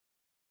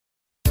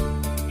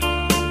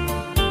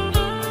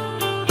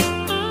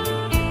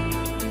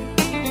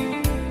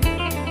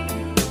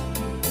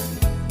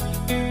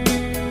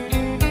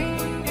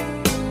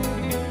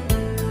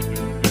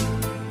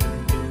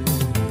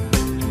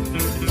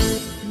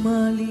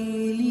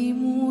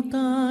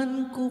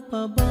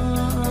pa ba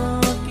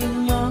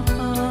aking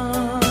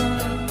mahal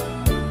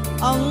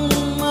ang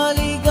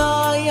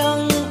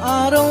maligayang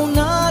araw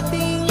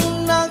nating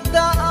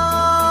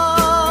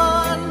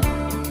nagdaan,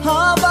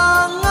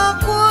 habang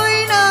ako'y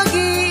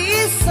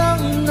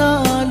nag-iisang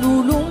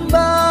nalulumbay,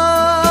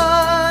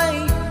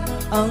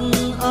 ang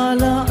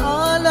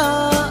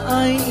alaala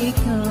ay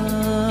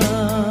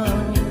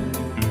ikaw.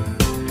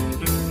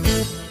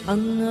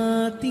 Ang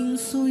ating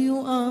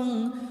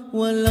suyuang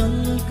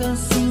walang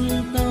kasing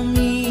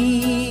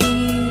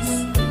tamis,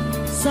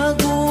 sa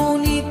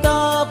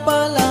gunita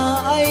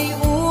pala ay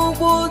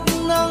ubod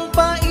ng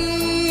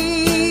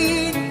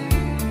pait.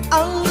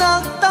 Ang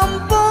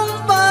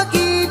nagtampong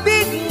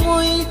pag-ibig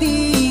mo'y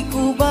di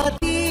ko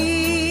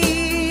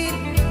batid,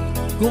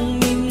 kung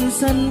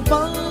minsan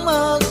pang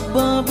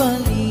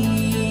magbabalik.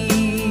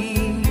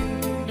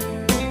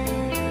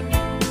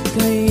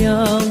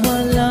 Kaya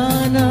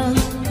wala nang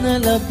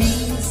nalabing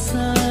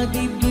sa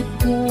dibdib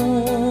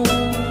ko,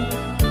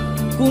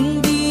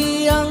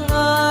 kundi ang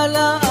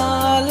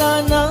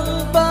alaala ng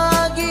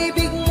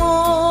pag-ibig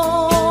mo.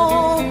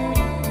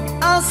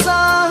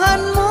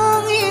 Asahan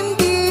mong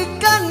hindi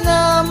ka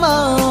na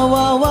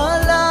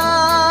mawawala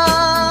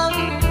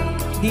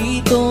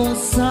dito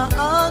sa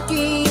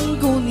aking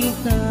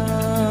gunita.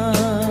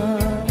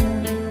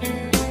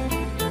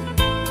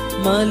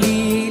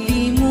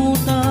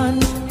 Malilimutan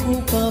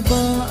ko pa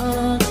ba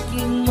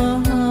aking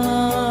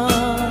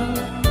mahal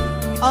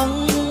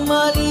ang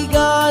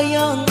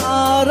maligayang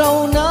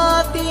araw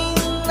nating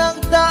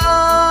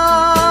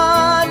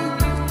nagdaan,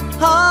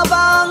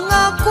 habang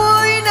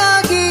ako'y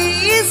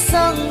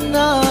nag-iisang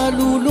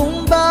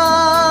nalulumbay,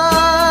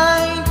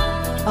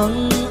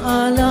 ang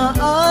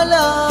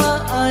alaala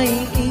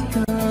ay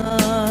ikaw.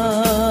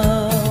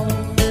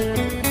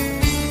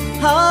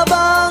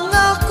 Habang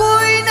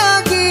ako'y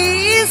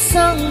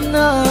nag-iisang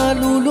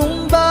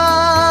nalulumbay,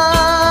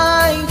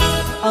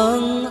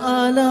 ang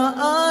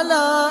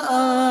alaala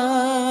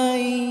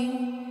ay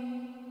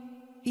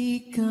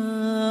ikaw.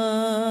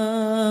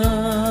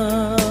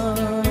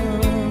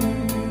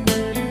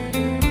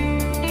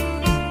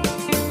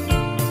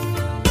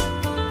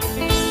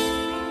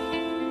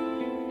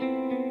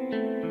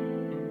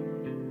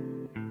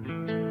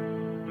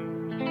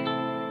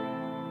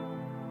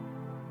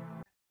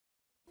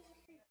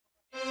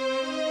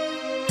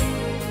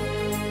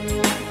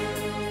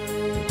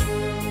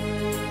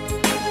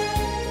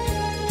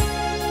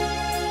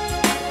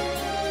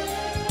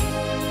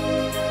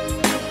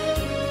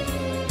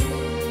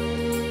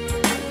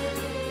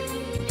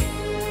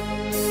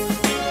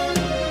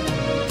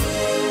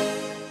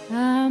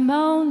 I'm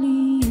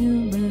only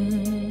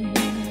human,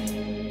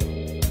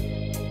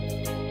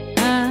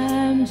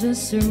 I'm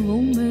just a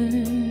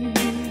woman.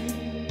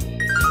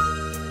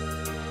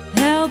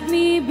 Help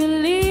me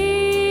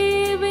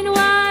believe in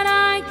what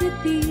I could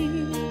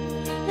be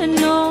and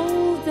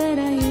know that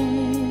I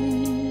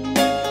am.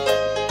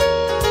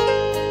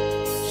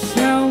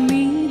 Show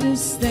me the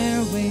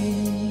stairway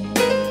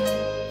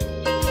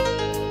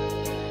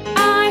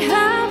I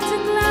have to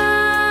climb.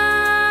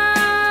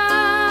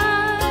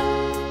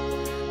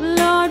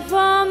 Lord,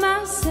 for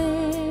my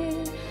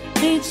sake,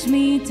 teach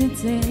me to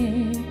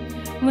take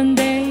one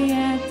day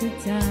at a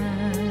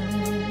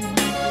time.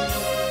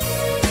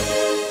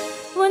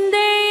 One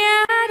day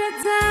at a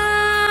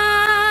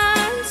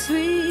time,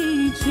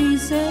 sweet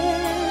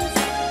Jesus,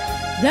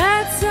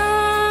 that's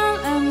all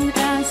I'm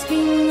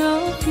asking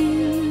of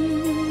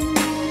you.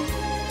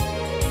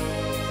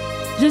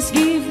 Just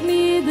give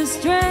me the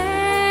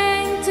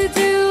strength to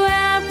do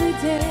every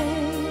day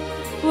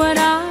what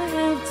I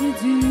have to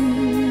do.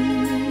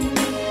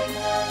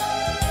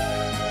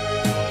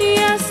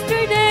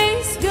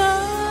 Yesterday's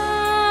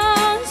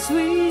gone,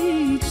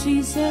 sweet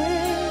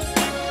Jesus,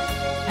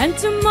 and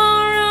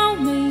tomorrow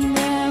may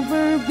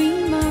never be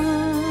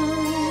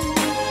mine.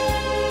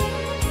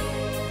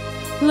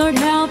 Lord,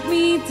 help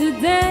me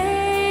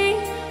today,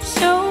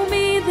 show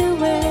me the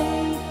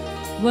way,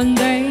 one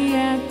day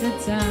at a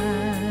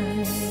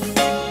time.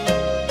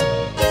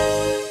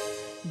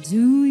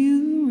 Do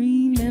you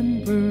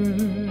remember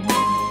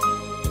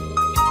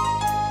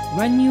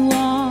when you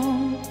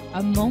walk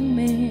among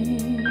men?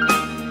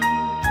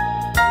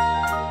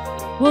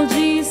 Well,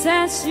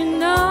 Jesus, you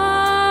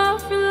know,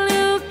 for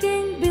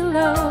looking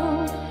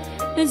below,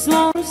 it's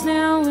lost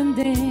now and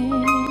then,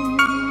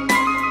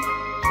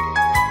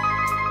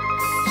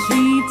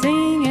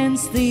 cheating and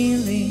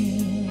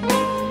stealing,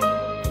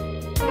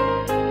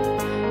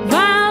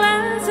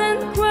 violence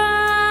and crime.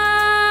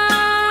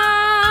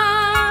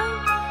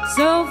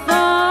 So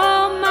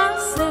for my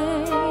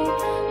sake,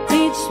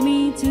 teach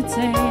me to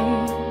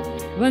take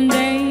one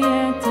day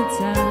at a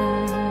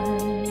time.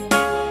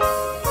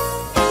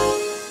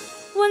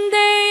 One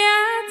day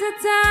at a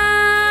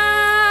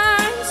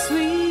time,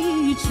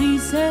 sweet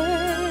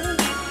Jesus,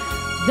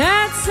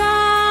 that's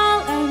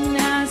all I'm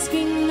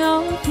asking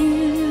of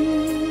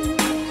you.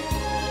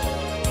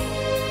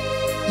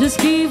 Just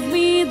give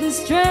me the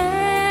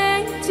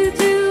strength to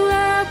do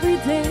every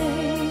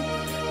day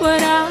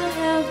what I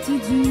have to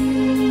do.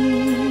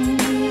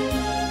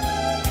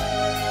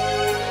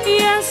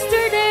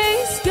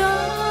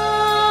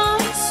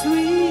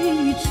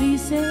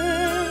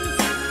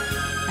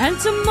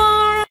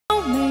 tomorrow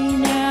may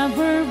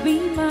never be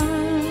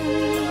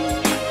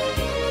mine.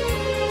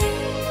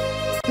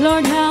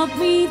 Lord, help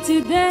me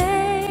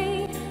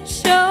today,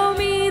 show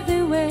me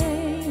the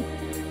way,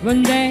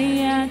 one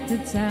day at a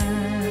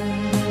time.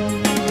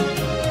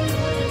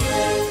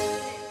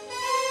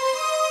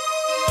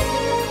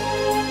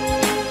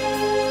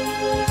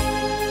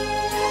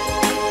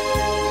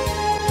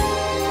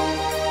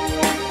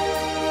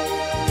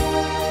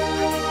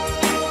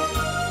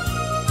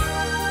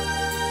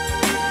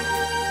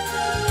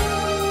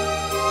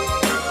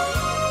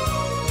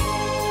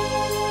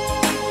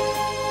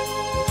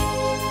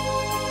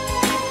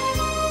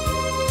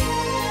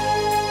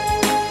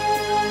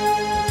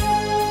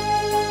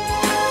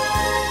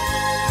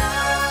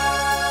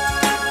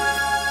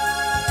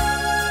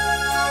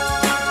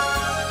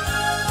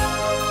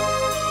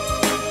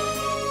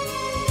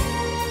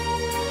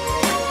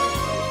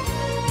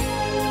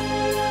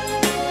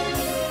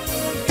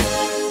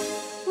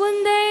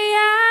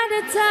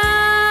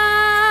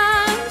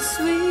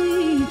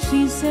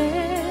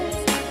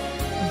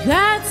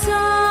 That's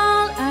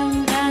all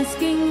I'm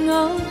asking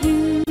of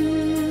you.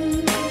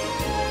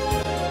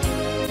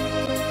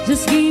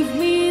 Just give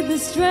me the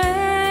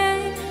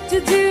strength to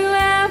do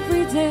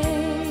every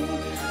day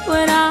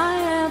what I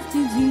have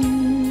to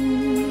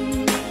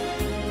do.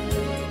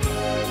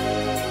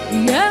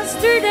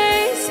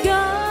 Yesterday's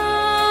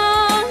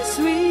gone,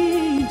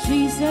 sweet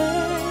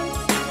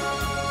Jesus,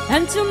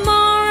 and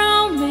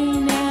tomorrow may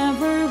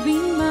never be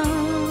mine.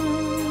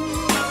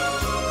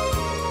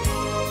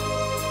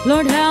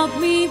 Lord, help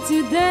me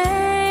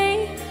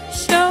today,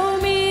 show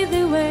me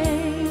the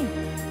way,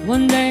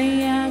 one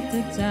day at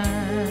a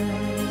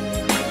time.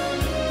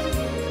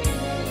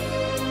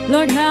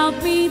 Lord,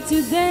 help me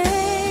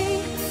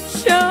today,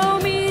 show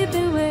me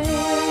the way,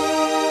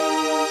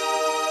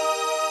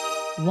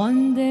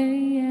 one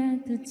day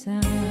at a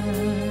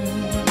time.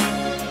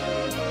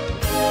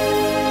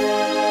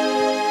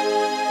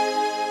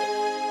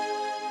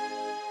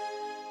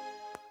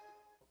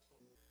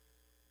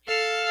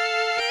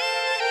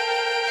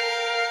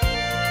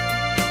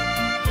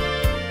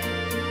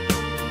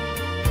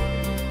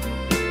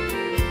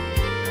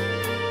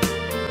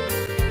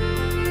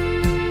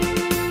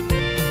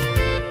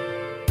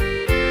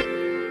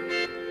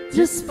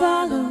 Just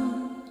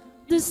follow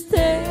the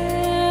stairway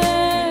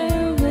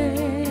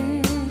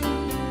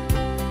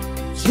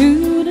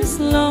to this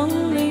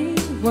lonely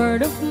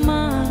word of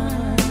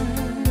mine.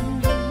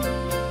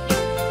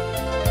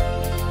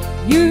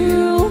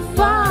 You'll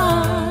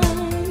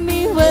find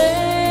me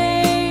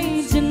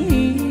waiting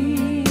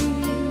here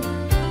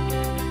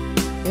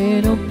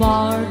in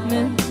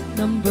apartment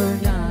number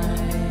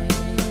 9.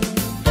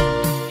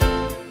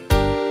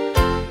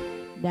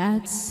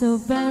 That's so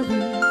very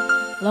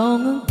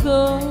long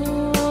ago.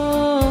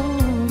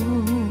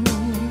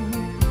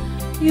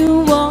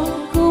 You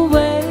walk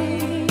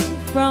away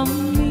from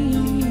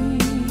me,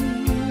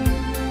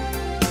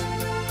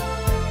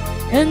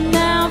 and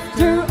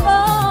after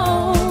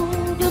all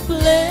the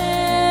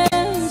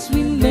plans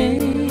we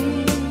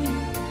made,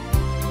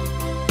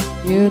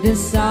 you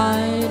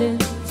decided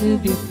to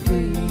be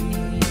free.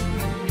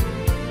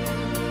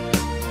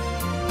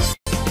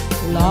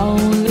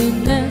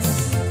 Loneliness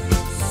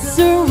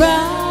surrounds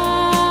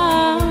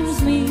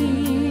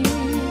me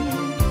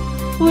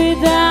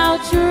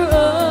without your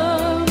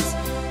arms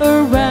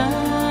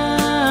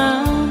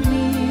around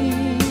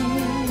me,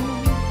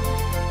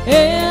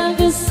 and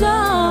the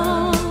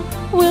sun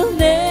will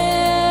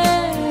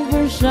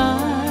never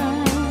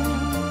shine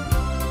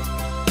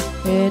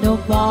in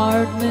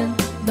apartment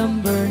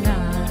number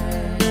 9.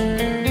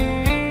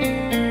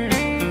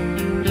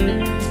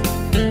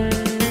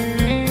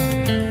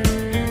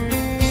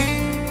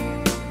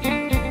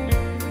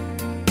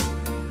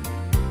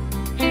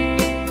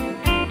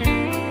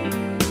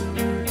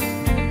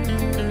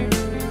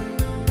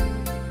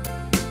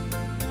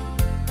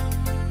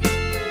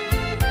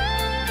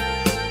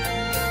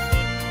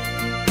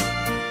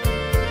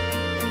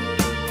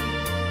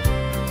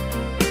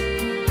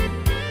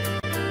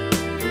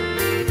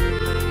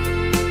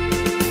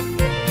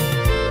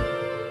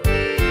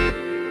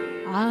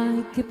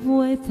 I keep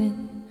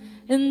waiting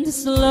in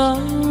this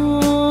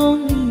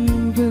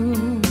lonely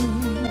room,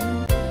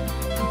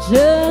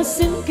 just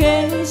in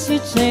case you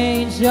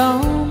change your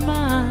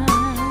mind.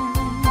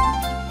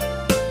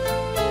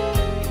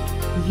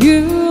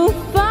 You'll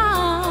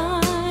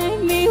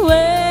find me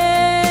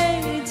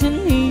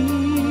waiting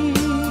here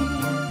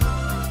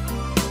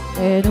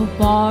in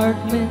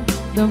apartment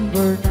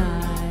number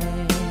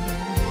 9.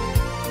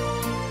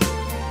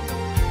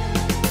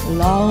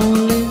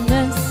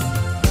 Loneliness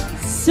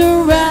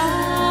surrounds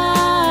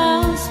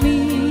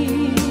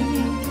me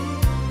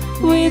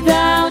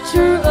without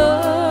your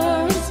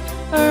arms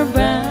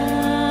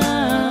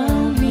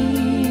around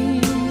me,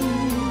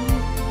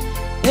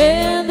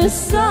 and the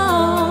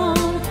sun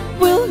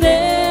will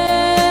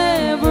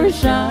never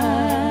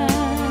shine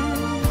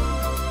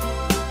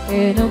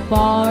in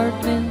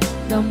apartment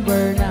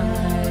number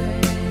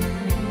 9.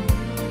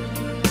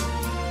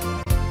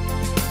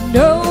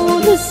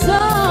 No, the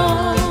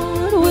sun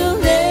will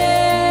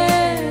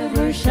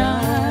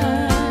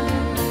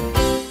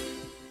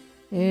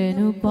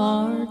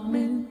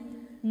apartment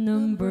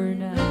number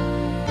 9.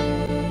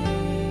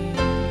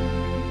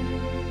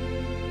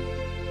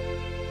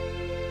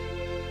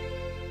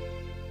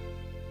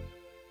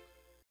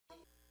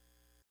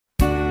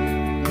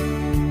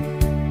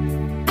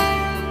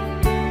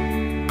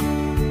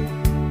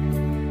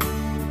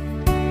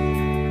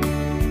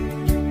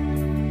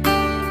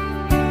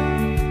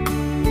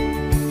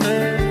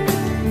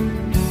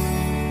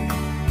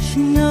 She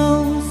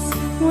knows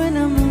when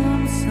I'm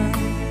lonesome,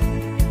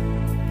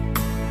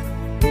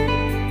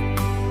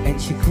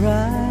 and she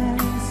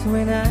cries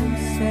when I'm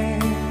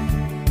sad.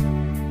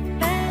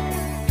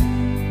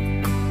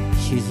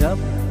 She's up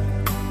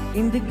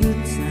in the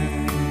good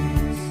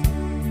times,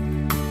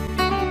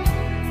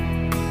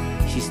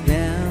 she's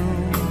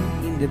down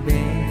in the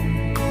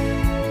bed.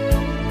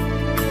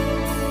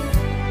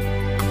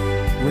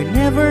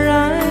 Whenever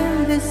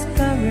I'm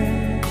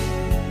discouraged,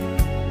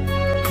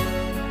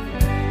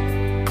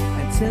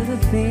 tell the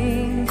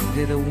things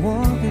that I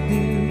want to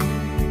do.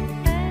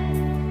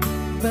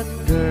 But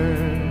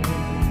girl,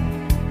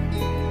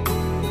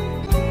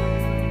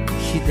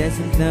 she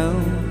doesn't know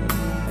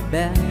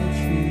about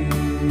you.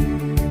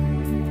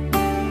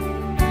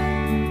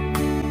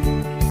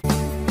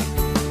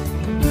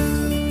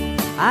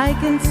 I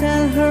can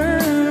tell her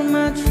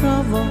my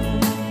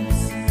troubles,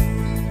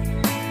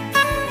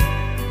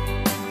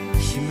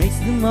 she makes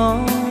them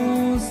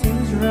all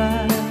seem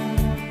right.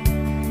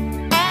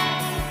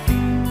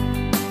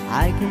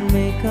 I can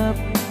make up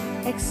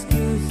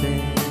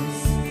excuses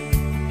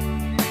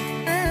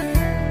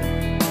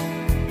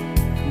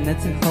not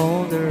to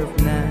hold her up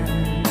now.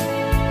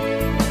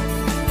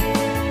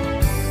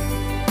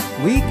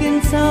 We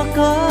can talk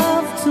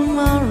of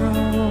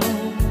tomorrow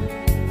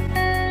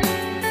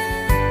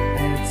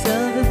and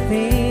tell the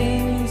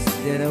things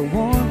that I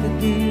want to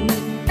do.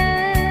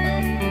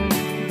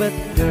 But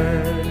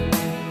girl,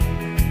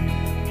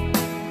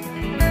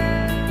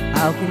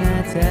 how can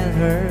I tell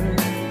her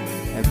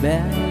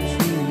about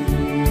you?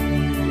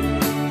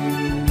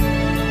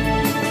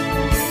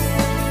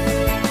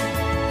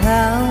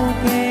 How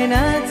can I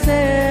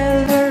tell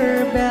her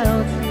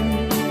about you?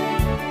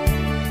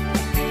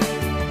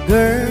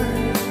 Girl,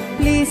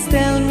 please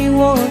tell me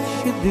what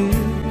you do.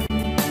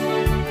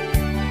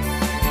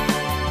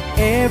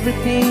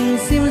 Everything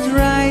seems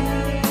right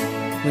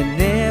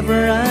whenever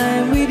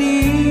I'm with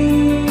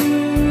you.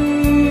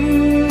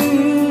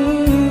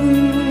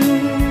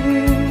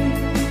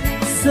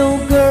 So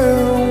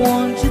girl,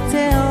 won't you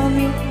tell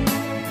me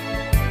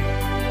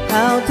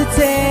how to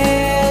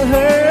tell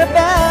her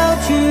about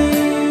you?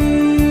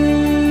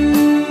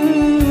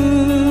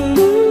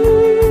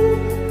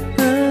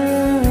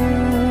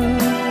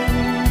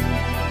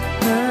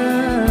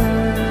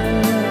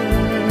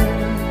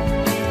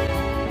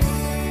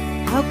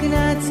 How can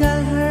I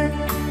tell her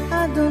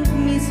I don't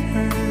miss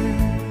her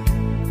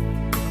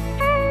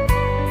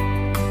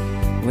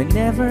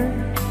whenever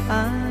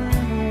I'm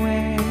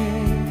away?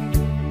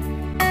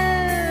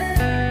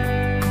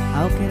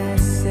 How can I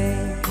say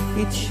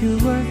it's you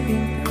I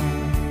think of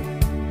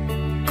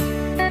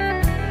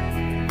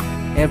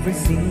every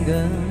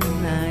single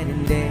night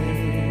and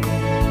day?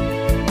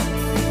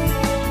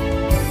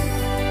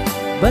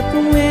 But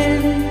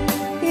when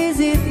is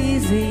it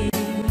easy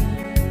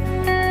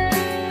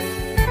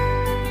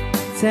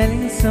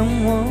telling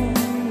someone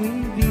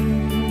with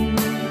you?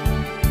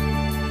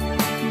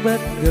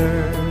 But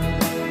girl,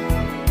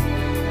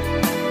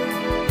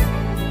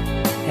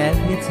 help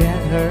me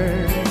tell her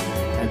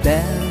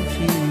about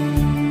you.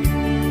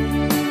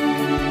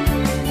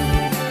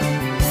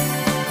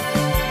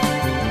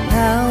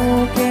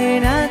 How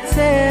can I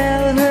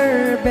tell her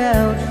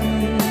about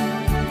you?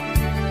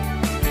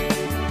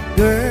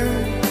 Girl,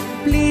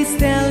 please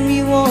tell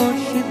me what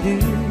you do.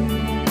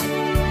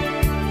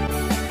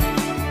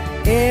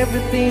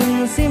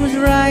 Everything seems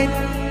right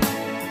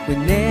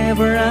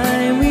whenever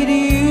I'm with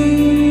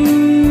you.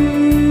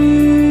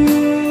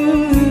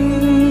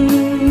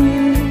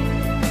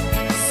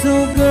 So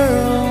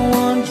girl,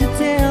 won't you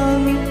tell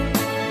me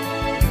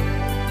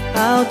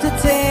how to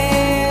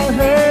tell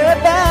her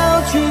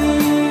about you?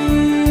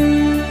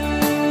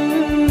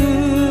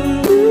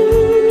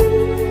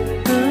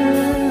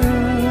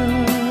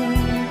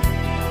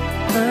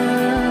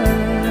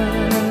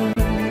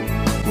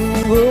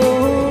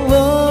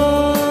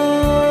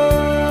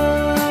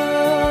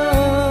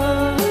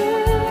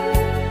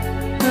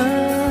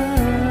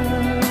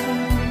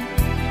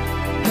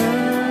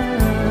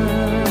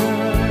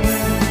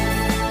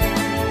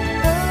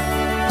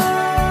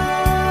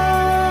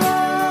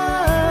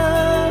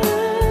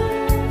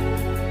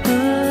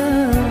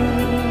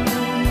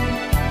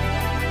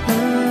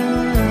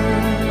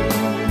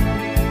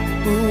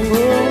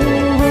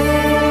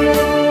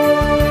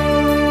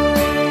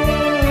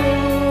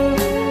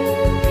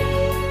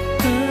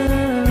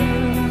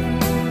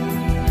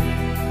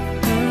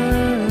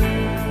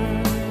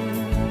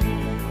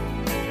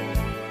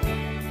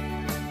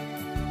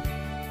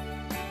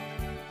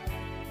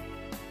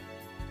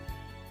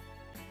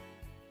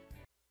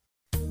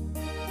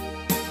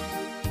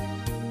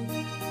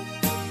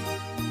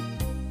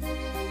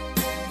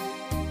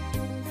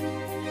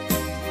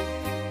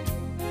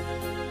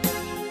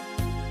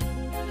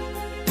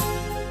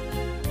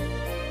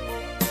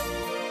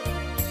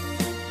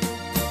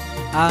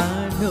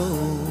 I know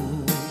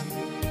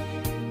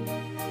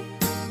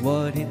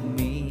what it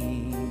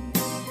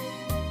means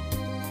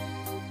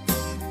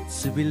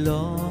to be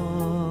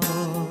lost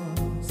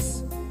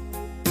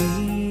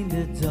in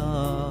the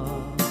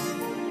dark.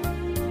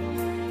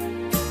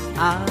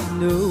 I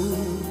know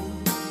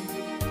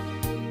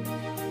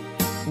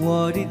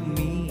what it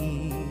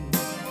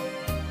means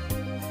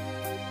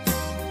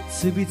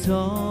to be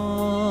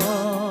tossed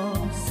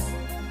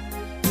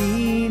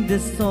in the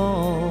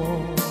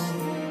storm.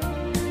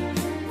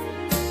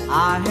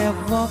 I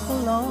have walked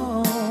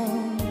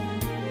alone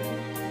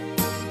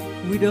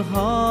with a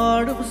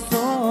heart of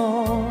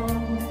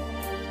stone,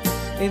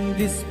 in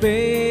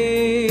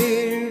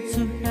despair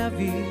too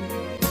heavy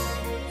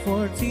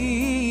for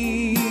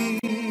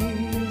tears.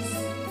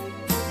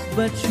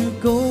 But you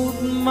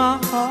got my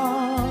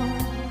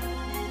heart,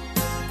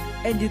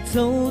 and you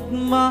told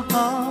my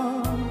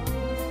heart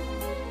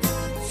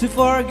to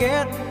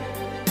forget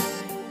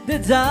the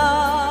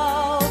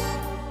doubt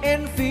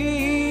and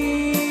fears.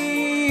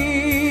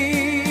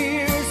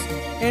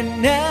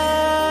 And now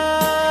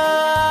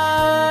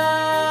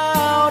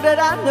that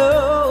I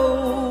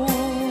know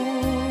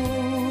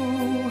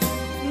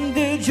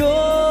the joy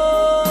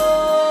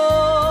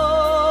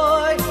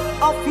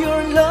of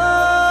your love,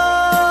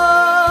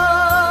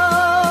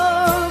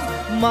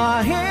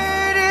 my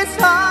head is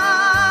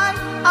high,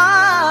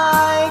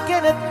 I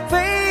cannot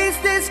face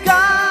the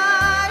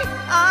sky.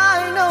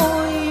 I know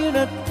you're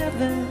not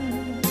heaven,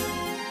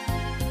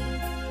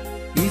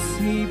 is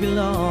he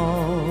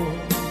belong.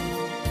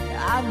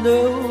 I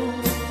know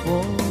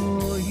for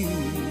you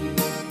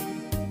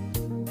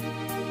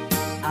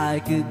I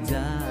could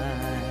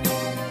die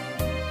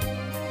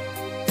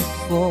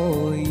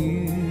for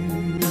you.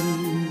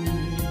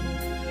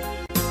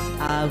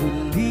 I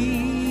will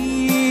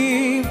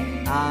live,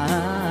 I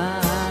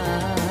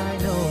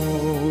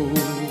know.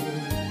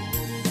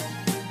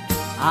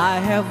 I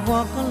have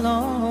walked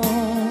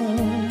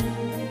alone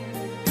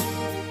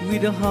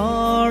with a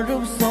heart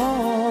of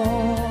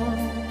stone,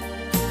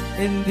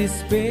 in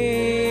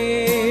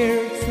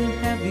despair too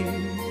heavy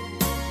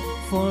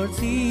for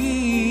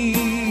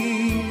tears.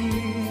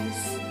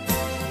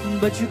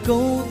 But you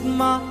called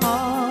my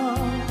heart,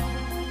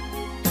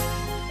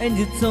 and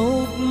you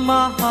told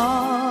my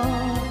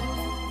heart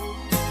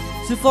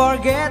to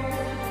forget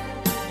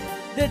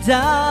the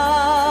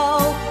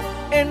doubt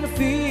and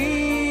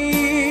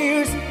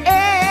fears.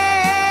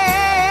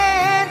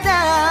 And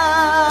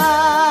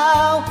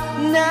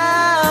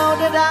now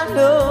that I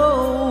know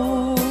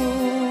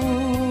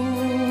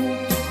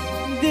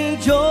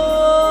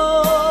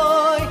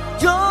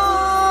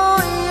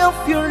joy of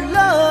your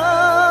love,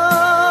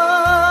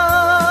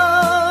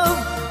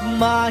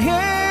 my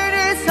head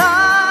is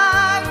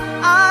high,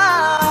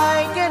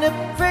 I cannot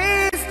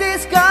face the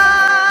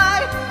sky.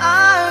 I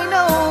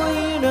know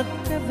you're not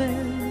heaven,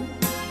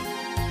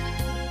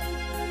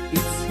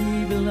 it's he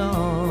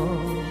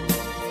belong.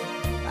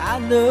 I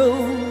know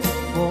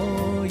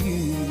for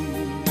you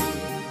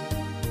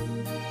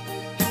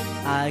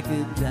I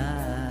could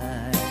die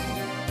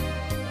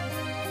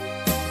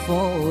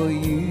for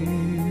you.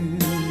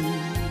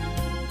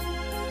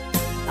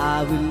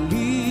 I will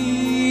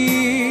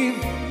live,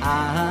 I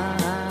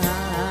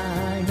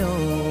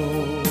know,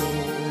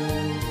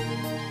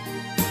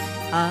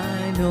 I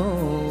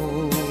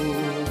know,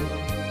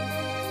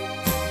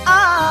 I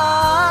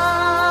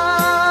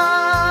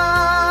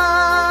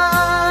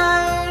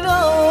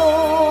know.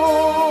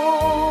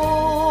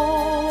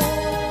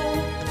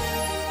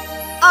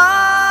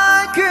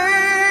 I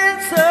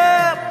can't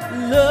stop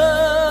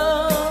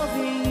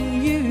loving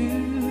you.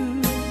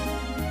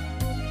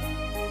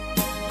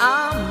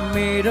 I'm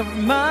made up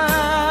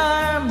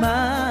my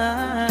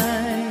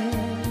mind.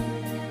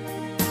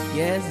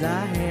 Yes,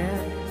 I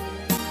have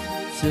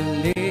to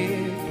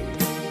live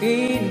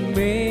in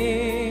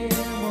memory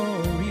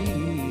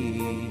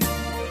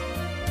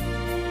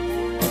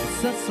of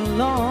such a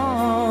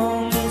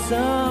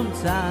lonesome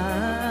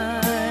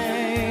time.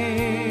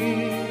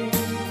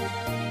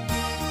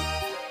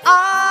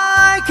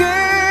 I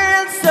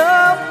can't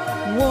stop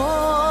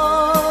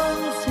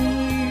wanting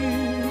you.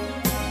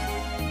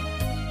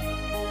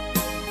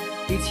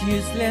 It's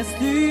useless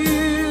to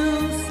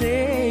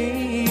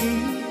say,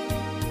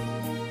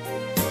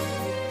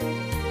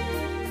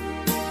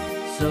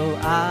 so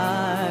I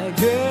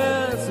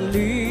just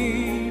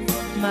live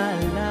my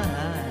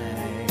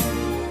life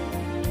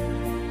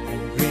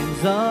and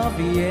dreams of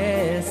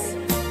yesterday.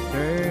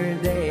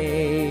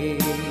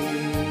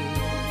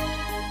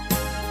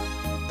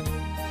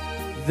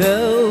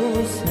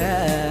 Those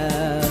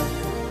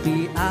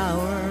happy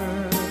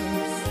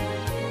hours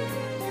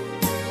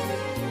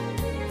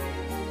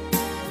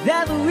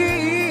that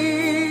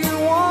we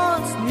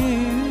once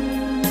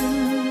knew,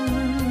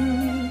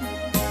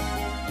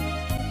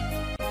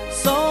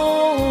 so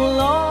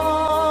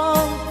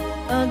long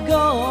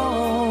ago,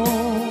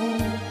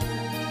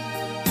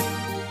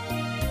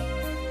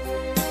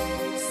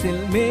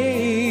 still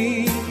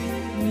make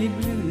me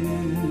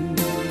blue.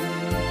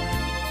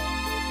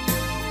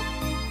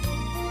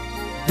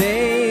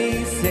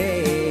 They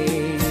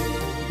say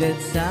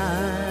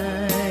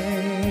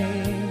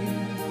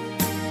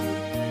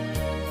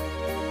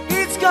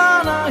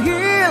gonna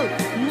heal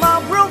my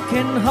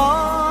broken heart.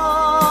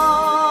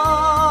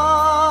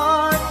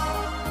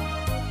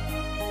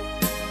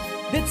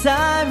 The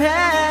time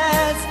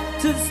has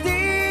to steal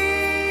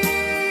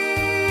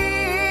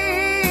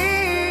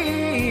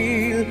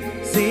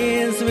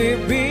since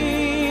we've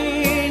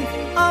been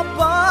apart.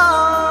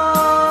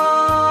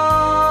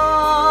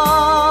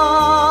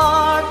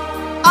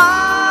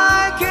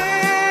 I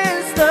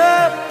can't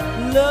stop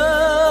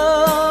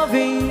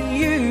loving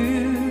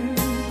you.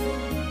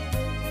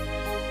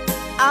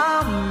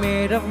 I'm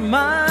made up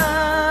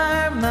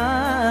my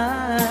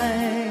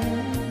mind.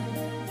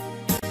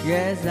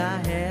 Yes, I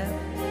have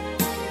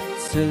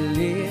to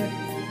live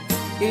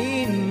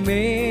in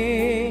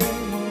memory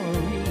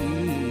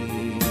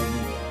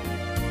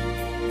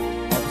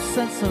of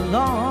such a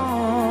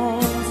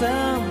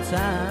lonesome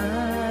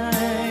time.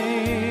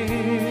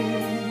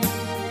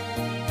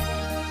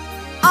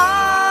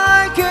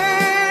 I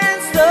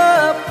can't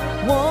stop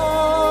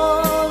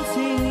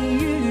wanting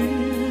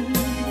you.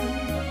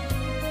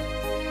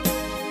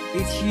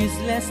 It's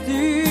useless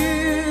to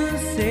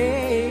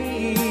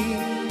say.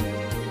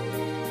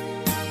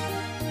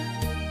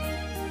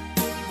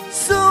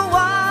 So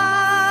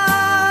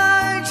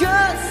I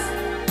just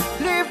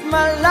live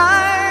my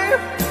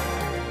life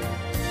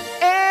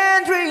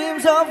and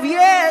dreams of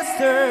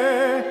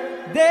yesterday.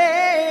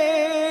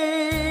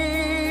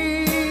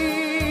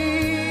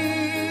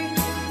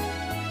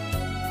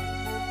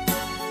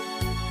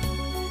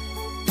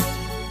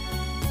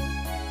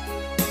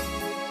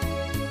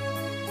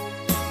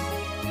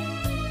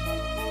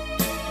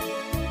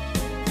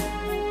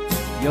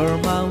 You're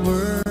my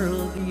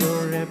world,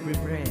 your every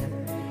breath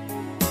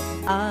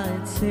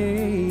I'd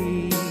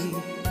say.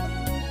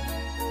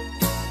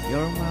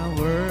 You're my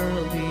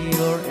world,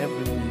 your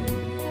every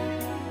move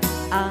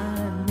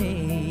I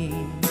make.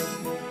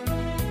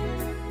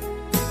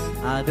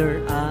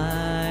 Other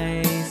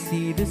eyes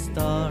see the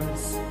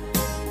stars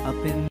up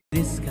in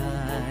the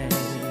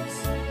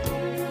skies,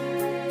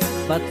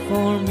 but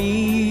for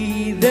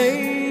me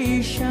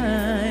they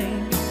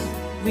shine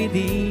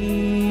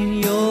within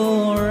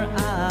your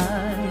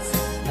eyes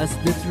as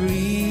the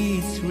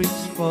trees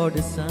reach for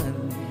the sun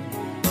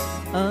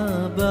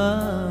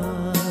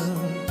above.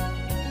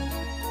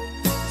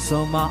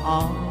 So my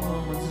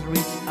arms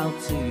reach out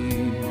to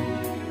you,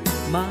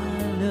 my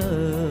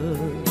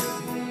love.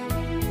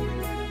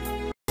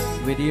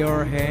 With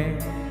your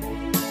hand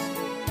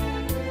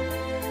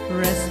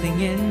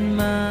resting in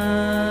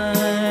mine,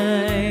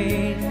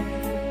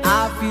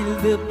 I feel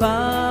the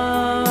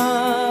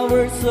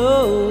power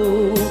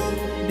so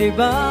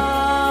divine.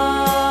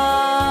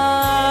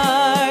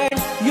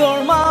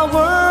 You're my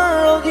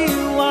world,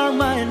 you are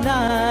my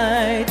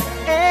night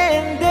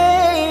and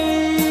day.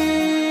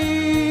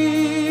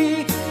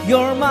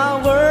 You're my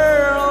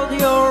world,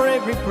 your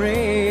every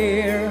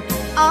prayer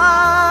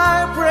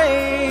I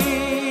pray.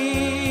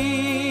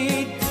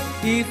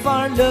 If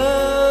our love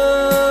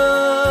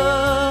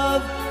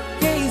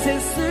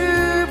cases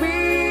to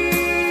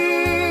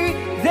be,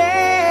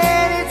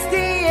 then it's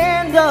the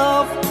end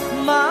of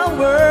my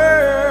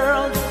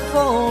world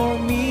for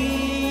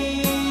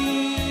me.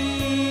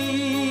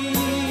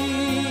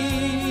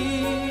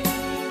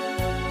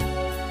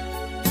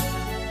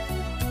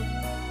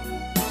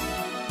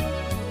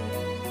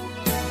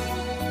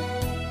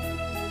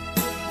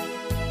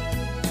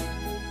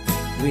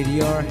 With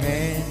your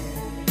hand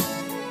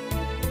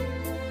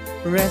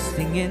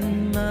resting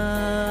in mine,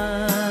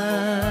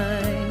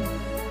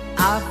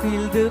 I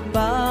feel the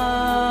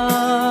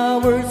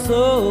power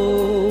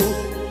so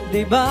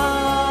divine.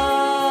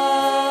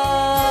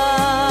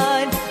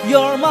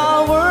 You're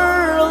my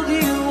world,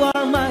 you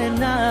are my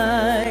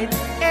night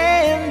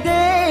and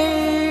day.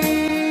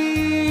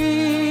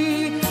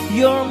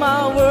 You're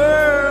my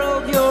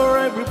world, your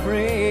every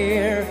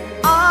prayer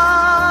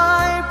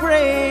I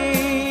pray.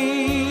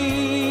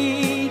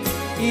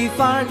 If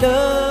our love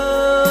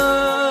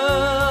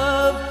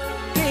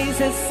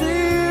cases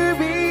to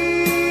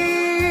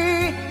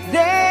be,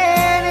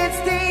 then it's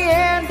the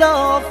end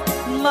of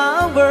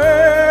my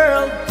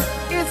world.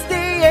 It's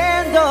the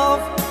end of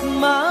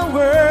my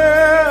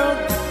world.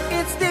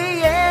 It's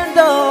the end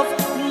of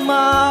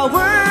my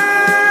world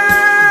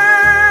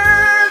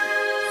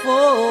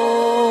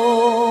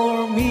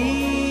for me.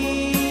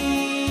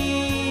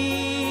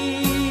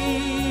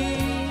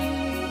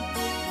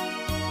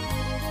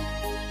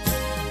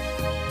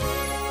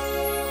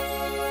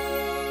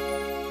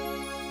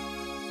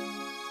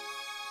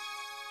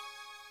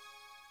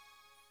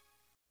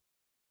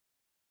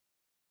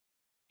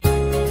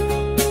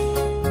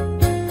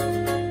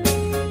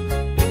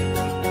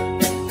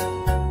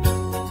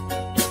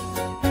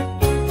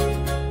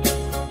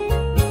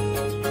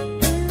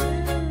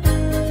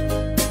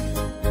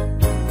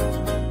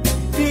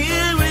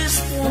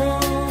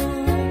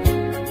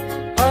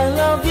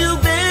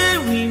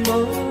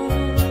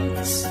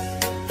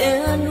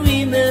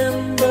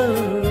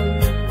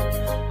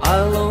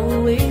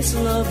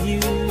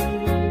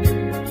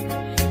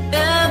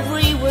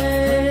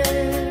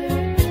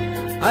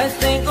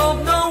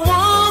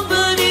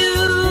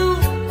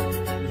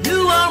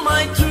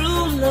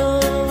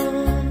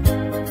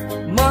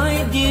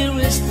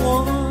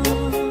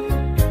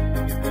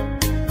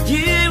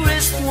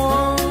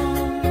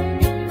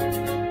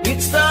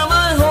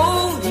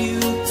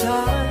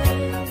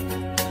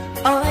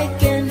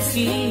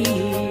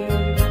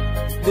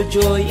 the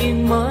joy in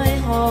my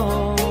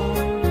heart.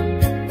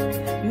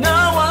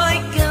 Now I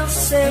can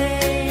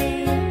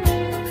say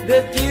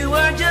that you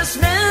are just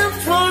meant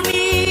for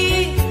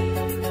me.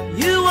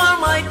 You are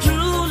my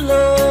true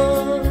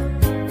love,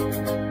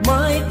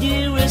 my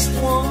dearest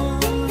one.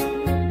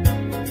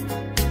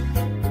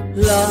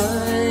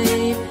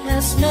 Life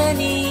has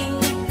meaning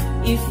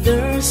if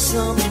there's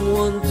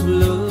someone to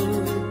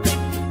love,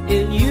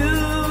 and you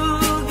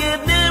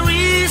give me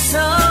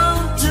reason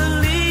to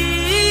live.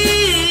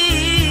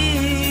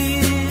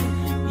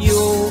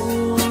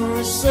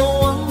 You're so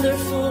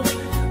wonderful,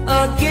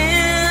 I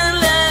can't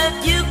let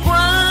you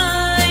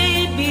cry,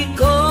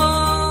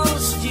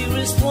 because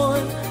dearest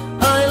one,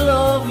 I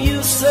love you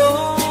so.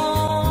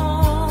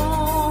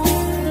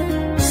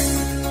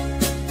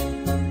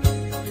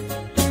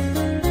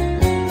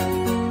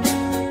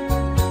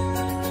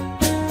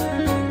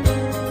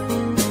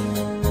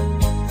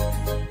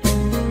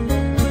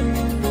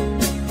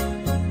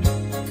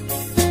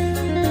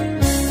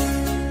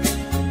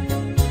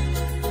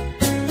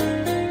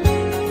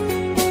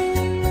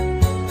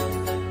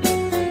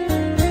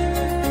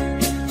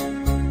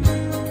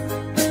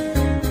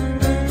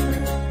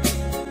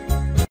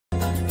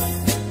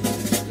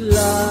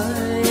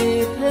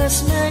 Life has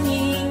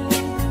meaning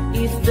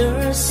if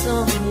there's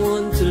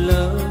someone to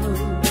love,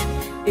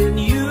 and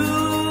you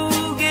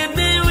give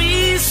me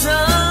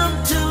reason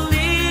to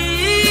live.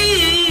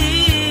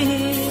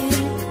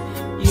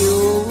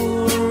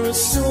 You're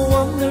so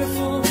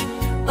wonderful,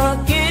 I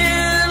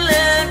can't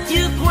let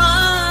you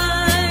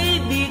cry,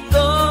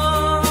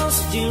 because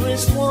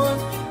dearest one,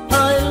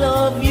 I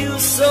love you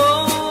so.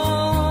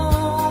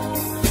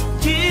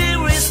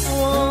 Dearest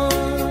one,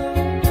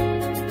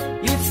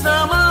 each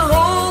time I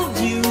hold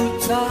you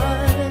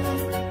tight,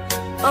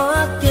 I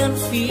can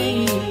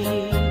feel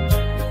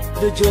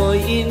the joy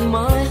in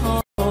my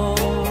heart.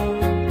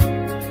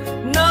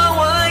 Now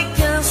I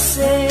can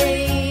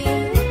say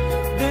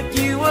that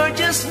you are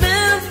just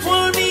meant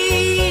for me.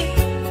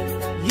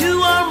 You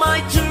are my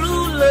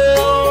true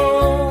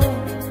love,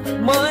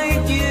 my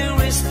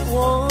dearest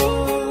one.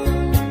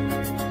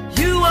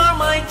 You are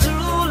my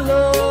true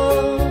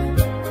love,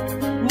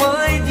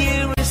 my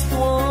dearest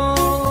one.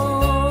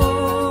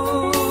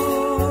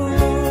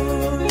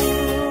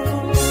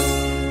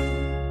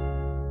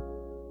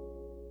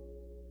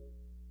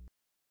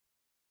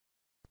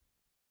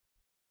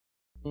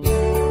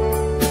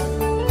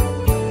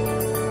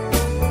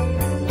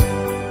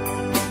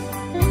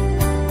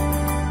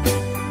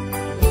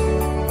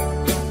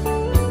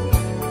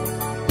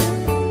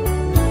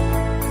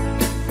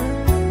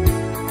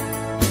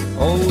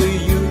 Only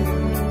you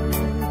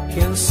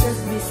can set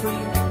me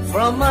free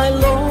from my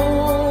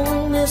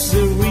long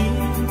misery,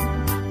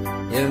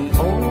 and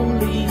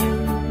only you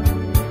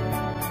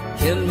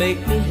can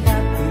make me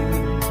happy.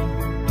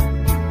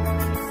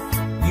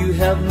 You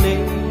have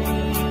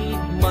made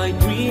my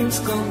dreams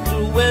come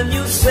true when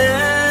you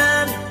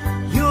said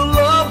you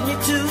love me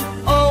too.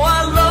 Oh,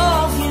 I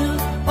love you.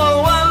 Oh,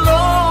 I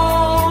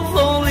love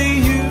only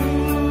you.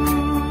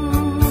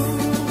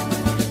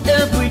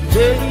 Every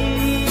day,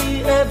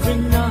 every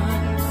night,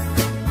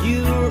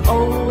 you're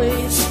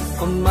always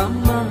on my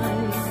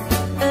mind,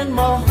 and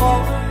my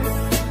heart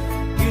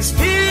is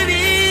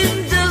beating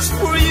just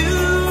for you.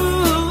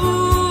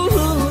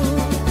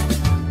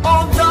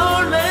 Oh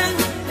darling,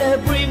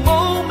 every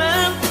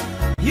moment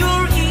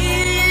you're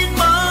in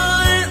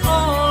my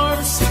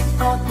arms,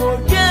 I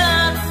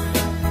forget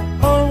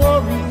all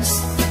worries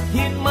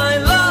in my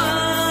life.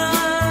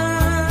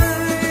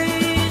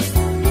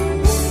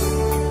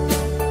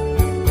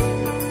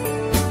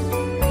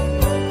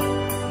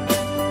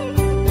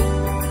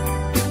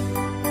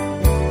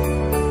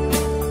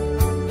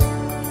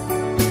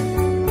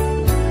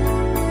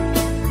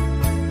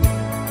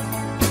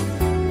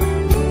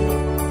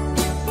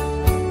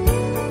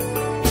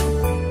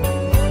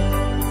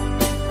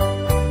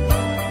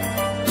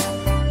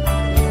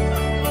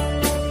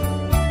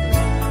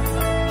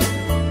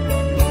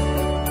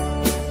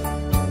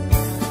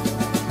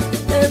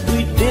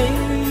 Every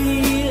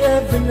day,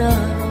 every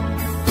night,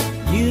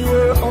 you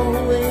are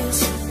always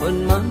on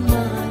my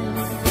mind,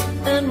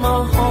 and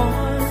my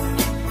heart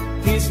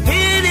is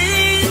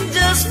beating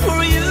just for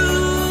you.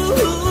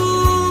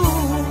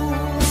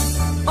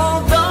 Oh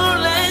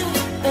darling,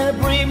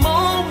 every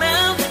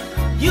moment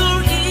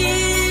you're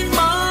in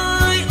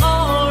my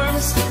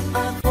arms, I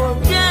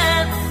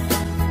forget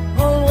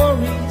all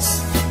worries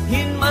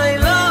in my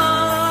life.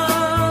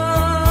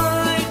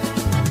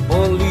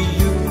 Only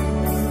you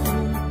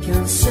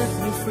can set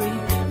me free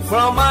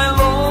from my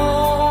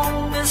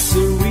long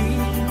misery,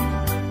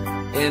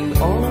 and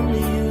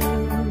only you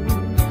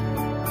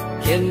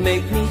can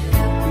make me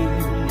happy.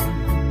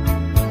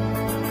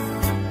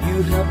 You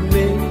have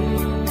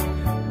made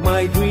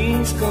my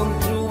dreams come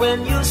true when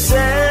you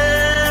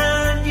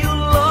said you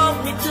love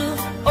me too.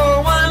 Oh,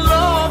 I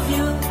love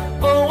you.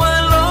 Oh, I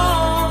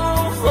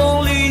love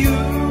only you.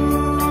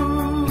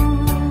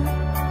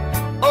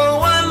 Oh,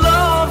 I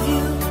love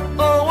you.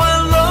 Oh, I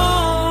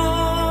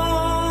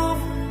love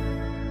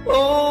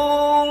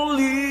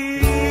only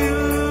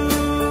you.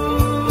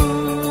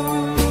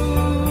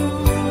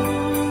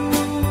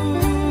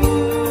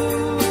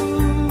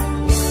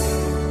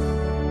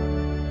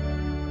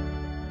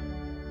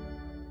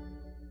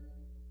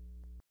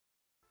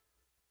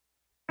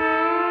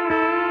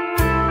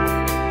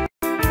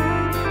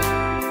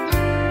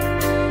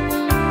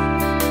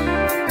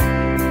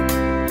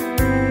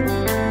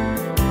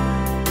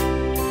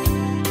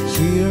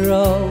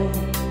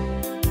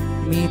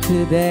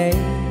 today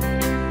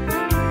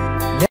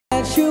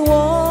that she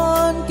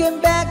won't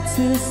come back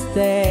to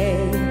stay,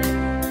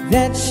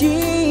 that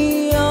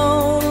she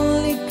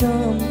only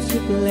comes to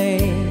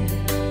play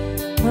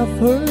of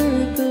her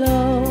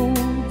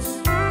clothes.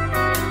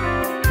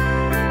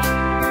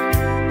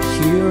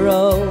 She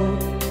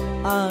wrote,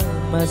 I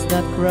must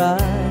not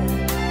cry,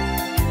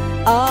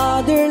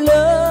 other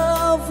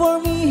love for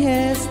me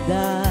has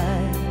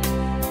died,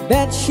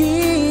 but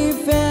she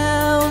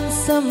found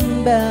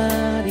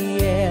somebody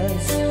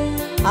else,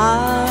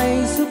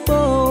 I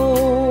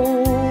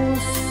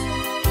suppose.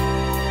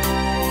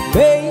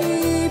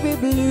 Baby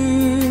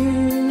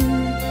blue,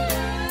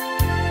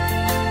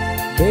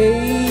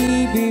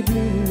 baby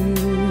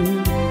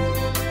blue,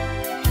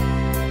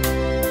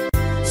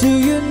 do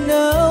you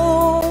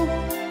know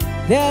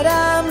that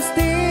I'm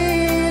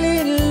still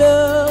in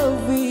love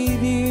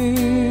with you?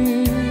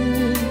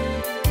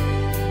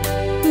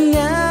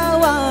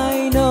 Now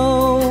I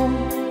know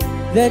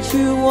that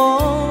you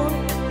won't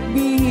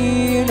be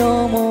here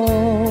no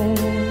more.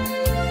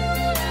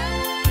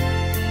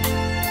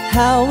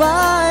 How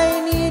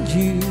I need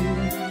you,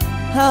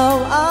 how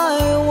I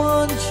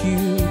want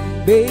you,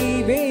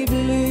 baby blue.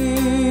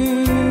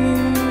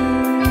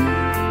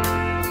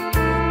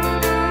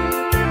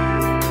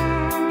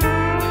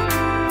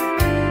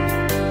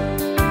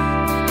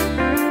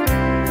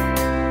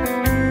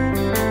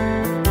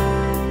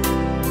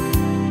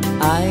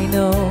 I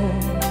know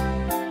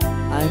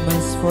I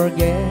must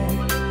forget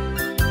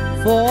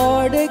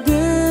for the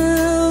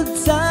good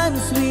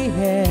times we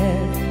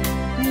had,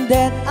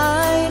 that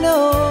I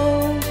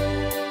know,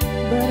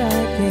 but I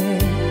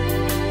can't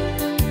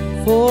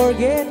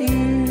forget you.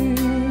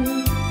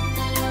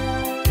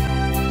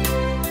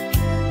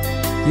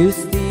 You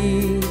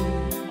still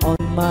on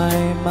my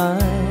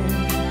mind,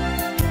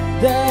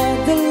 that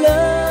the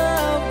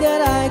love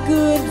that I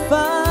could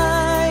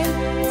find,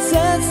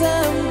 said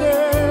some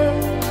girl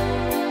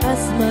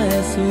as my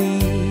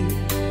sweet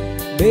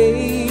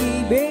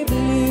baby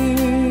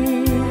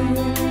blue,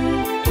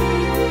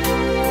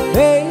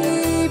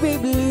 baby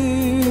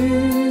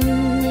blue,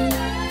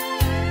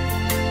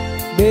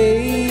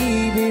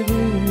 baby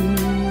blue.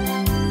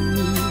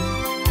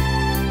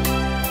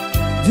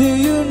 Do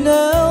you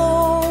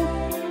know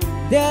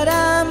that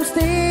I'm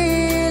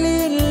still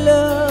in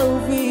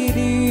love with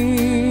you?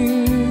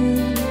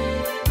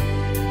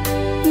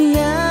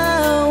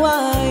 Now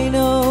I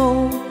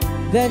know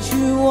that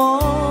you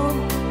won't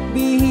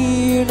be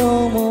here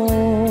no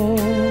more.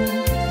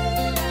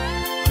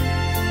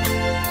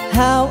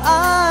 How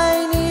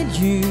I need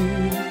you,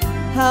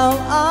 how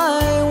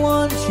I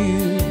want you,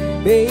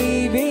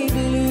 baby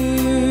blue,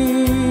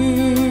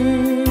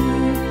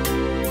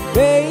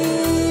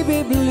 baby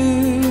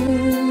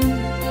blue,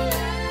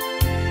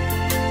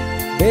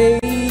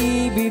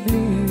 baby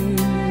blue.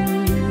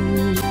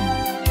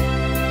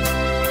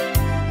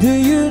 Do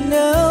you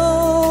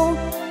know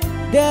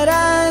that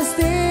I'm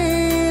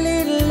still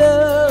in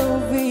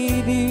love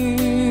with you?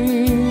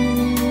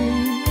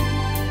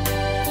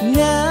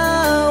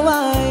 Now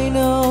I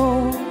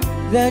know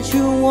that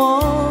you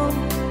won't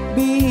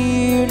be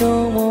here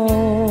no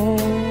more.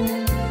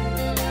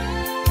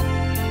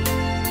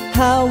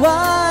 How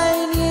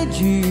I need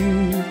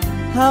you,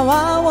 how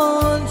I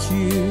want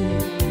you,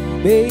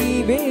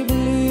 baby blue.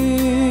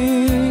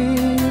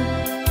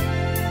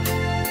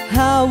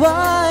 How I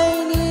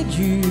need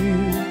you,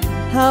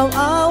 how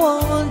I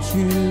want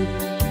you,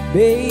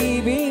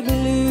 baby blue.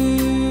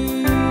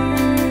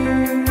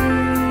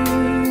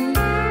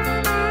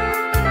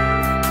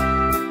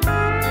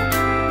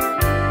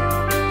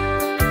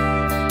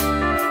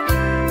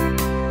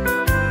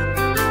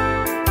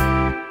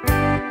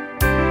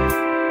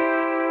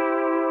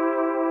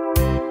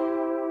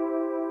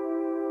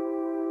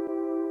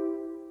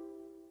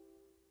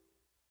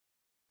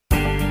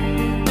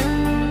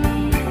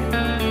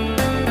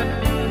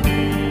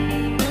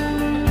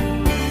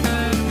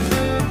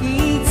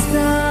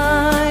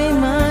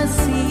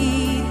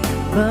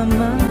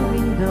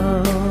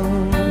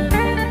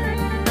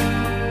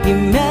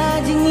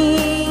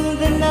 Imagining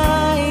the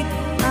night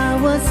I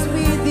was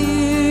with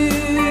you,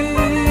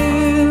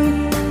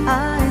 I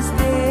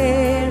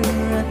stare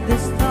at the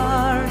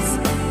stars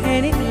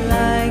and it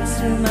likes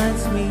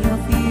reminds me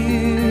of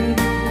you.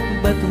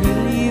 But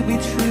will you be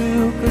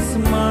true? 'Cause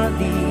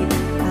Marty,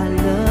 I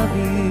love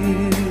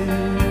you.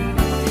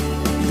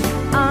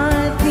 I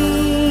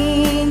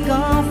think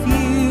of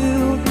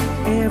you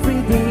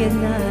every day and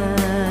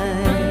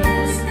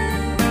night.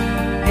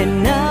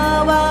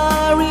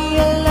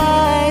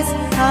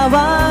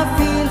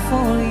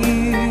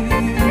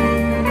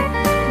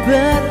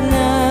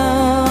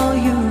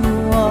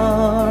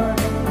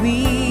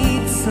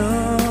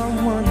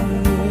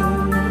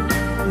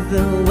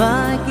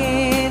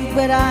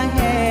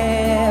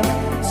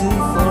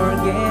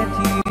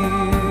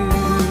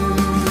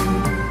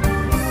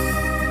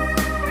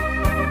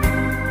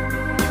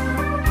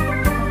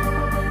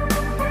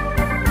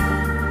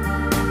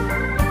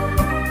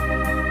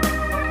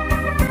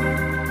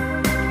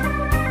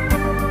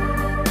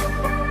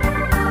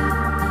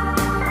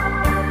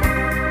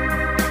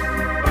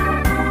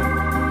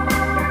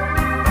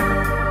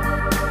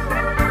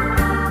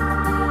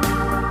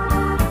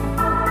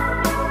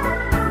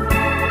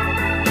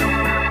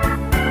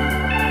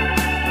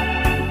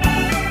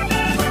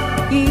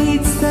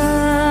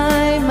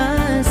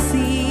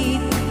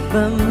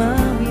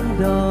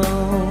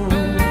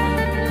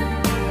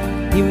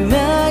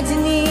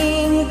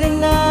 imagining the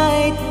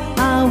night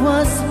I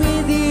was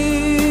with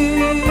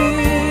you.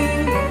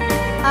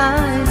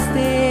 I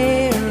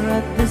stare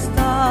at the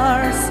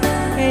stars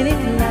and it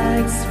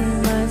reminds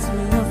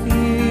me of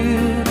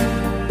you.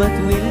 But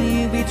will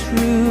you be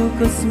true?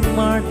 'Cause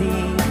Marty,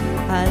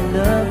 I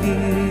love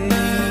you.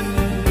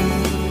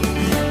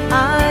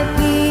 I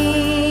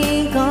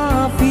think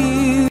of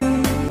you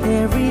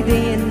every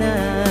day and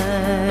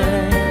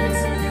night,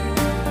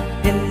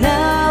 and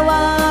now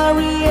I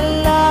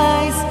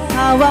realize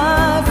how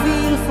I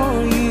feel for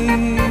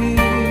you.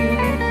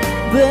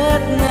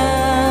 But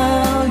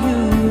now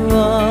you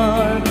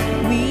are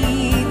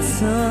with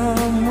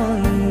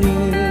someone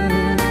new.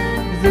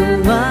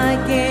 Though I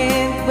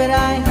can't, but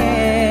I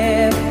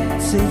have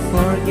to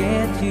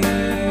forget you.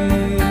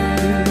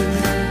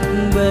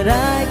 But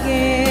I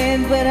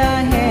can't, but I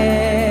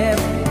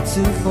have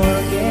to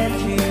forget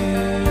you.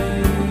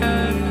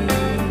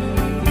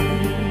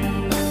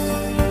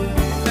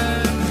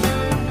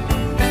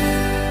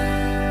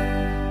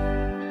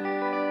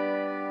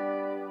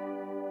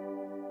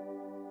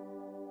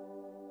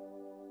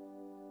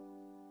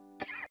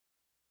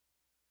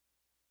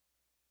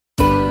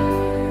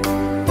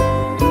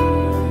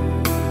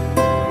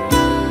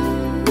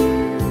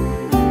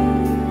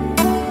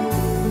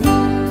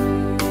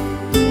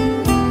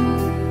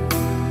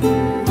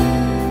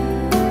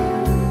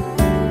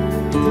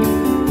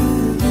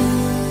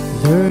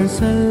 There's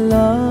a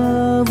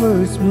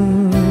lover's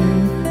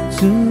moon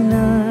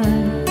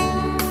tonight.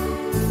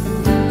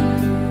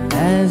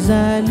 As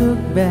I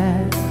look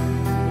back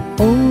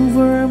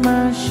over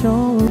my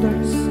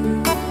shoulders,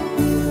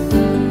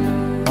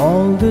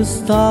 all the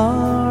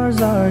stars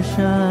are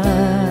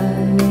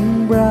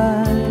shining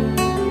bright,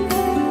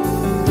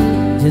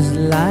 just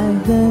like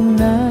the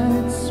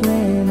nights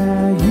when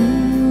I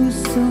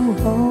used to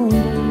hold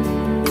her.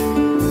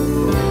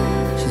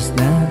 She's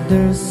not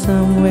there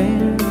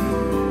somewhere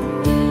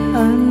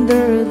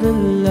under the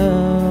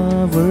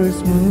lover's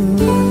moon.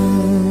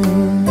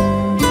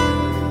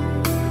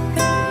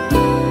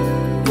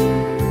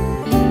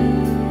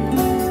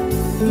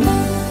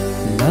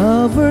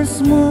 Lover's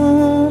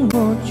moon,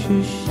 won't you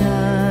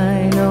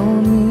shine on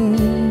me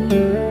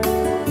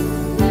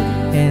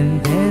and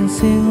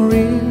dancing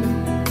real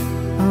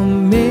a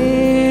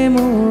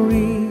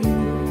memory.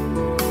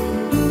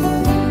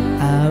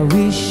 I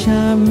wish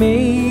I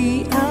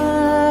may,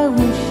 I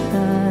wish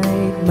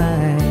I'd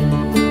mind,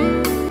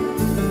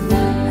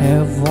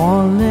 have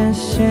one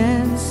last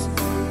chance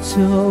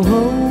to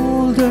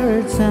hold her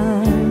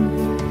time,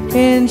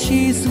 and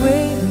she's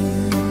waiting.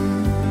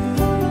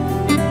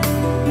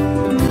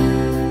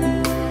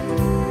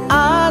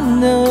 I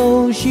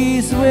know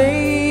she's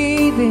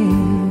waiting,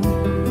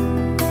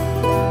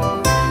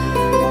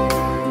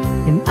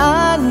 and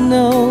I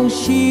know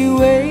she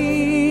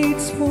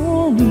waits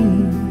for me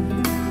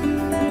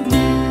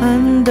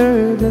under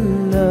the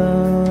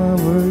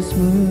lover's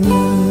moon.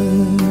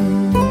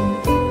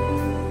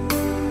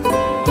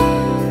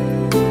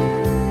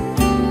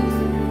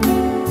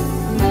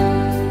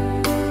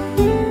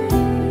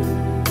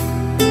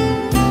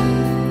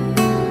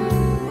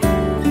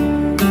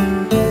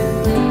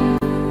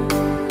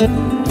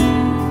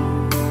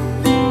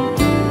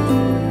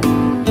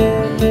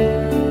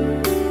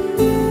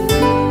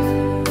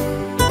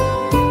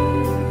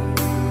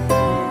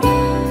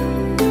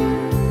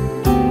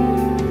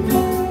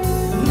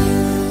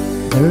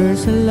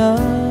 There's a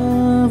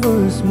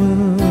lover's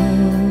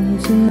moon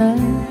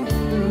tonight,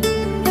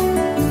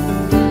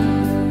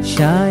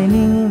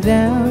 shining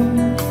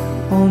down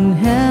on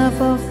half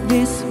of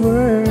this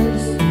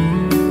world.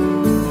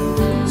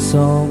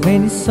 So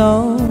many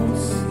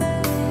souls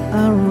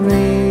are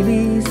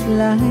radiant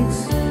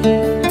lights,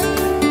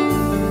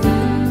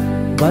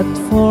 but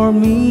for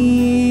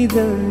me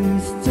there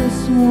is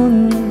just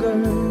one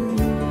girl,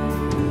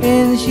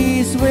 and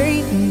she's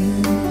waiting.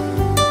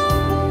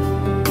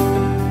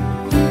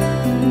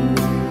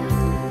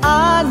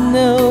 I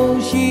know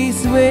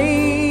she's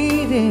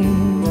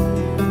waiting,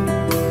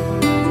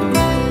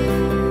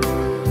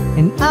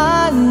 and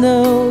I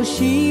know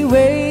she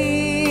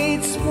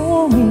waits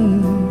for me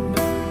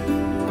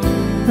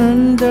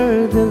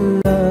under the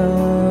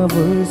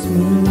lover's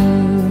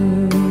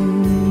moon,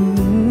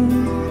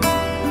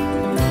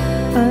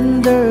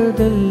 under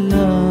the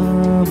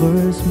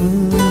lover's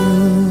moon.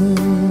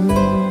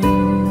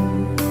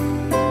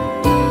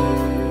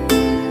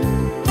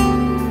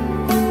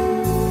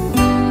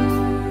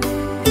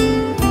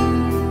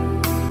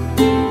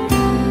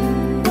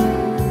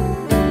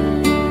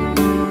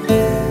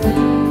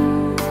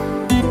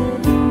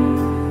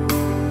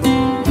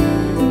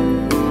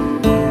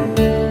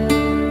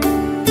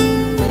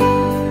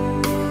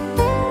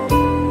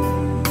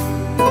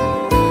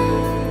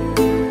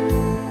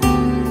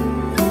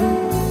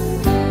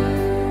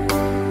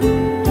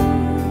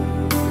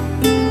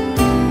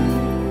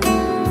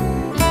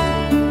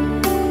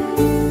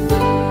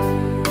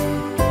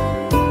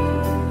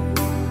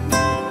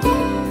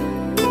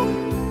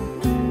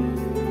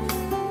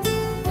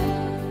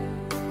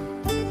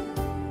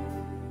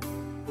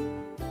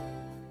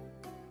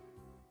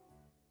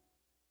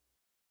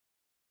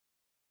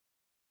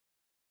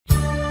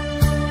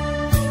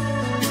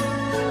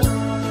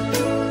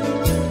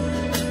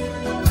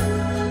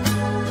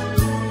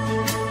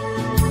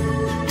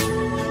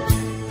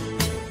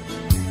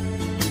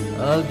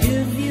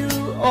 give you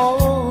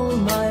all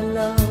my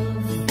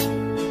love,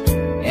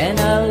 and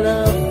I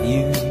love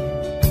you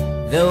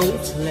though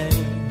it's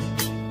late.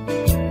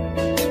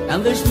 And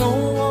there's no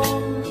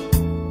one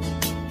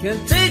can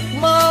take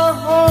my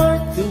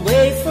heart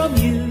away from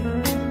you.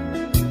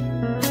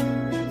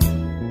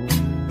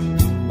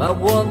 But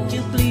won't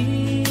you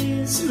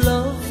please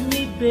love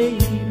me,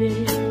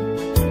 baby?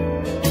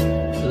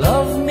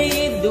 Love me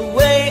the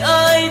way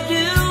I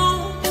do.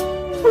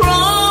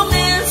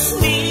 Promise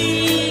me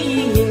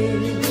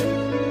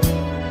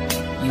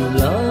you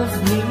love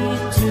me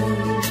too.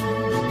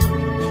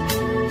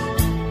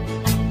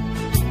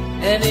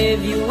 And if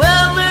you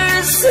ever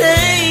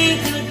say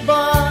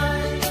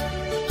goodbye,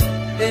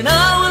 then I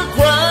will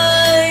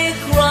cry,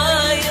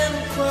 cry and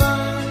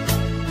cry.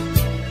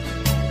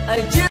 I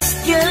just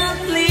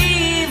can't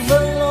live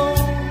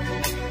alone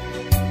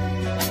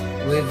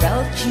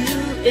without you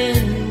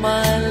in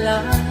my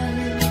life.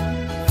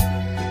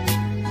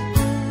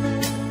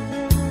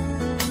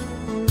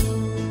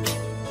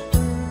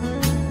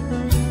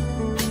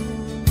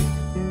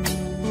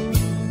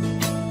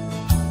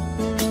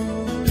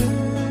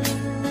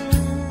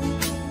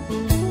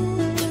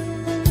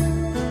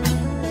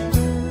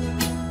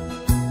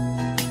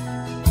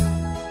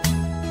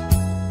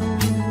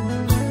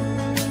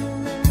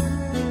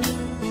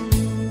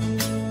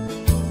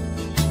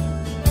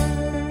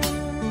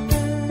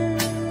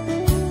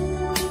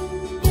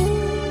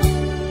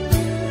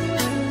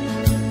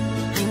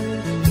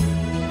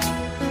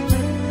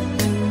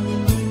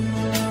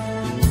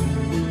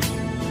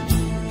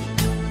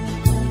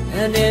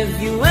 And if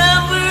you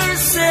ever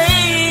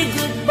say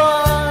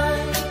goodbye,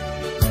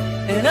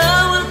 and I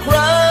will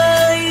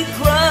cry,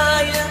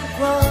 cry and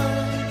cry.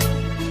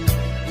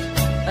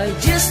 I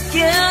just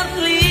can't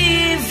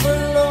live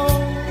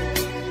alone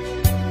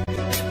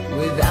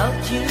without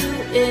you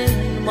in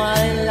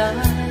my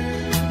life.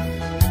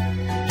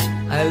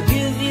 I'll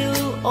give you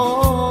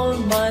all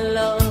my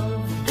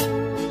love,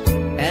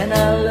 and I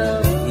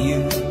love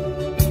you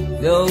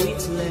though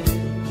it's late.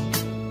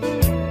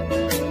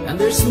 And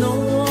there's no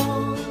one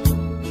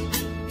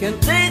can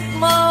take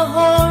my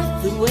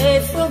heart away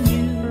from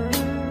you.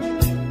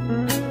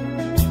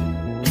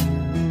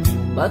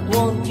 But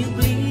won't you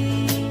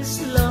please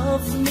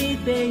love me,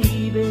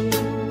 baby?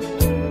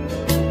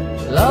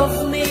 Love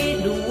me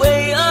the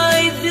way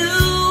I do.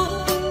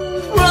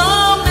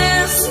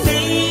 Promise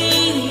me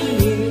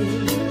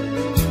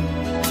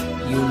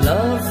you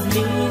love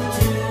me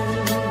too.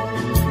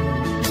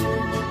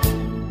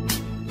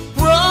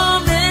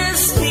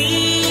 Promise me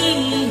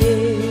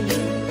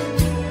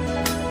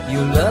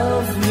you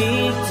love me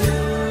too.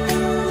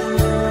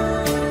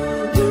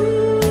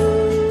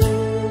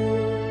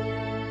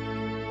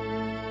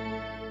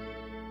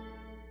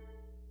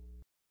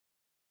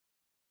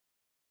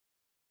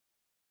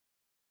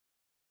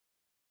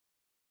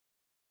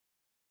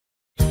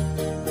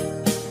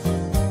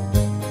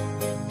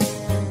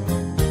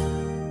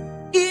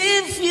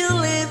 If you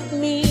leave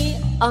me,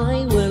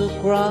 I will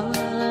cry.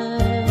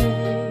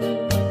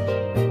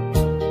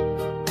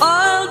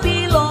 I'll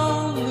be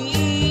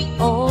lonely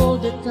all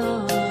the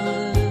time.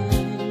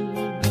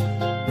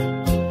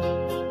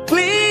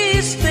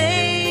 Please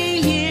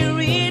stay here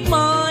in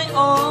my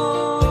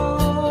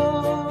arms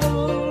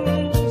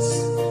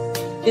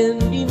and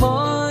be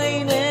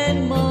mine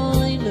and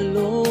mine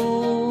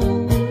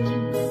alone.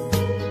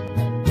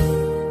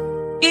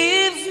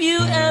 If you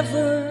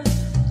ever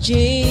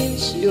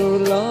change your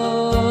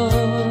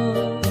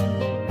love,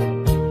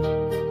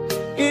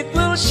 it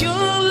will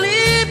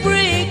surely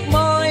break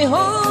my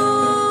heart.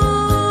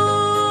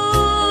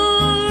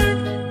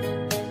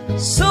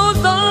 So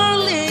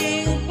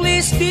darling,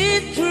 please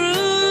be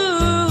true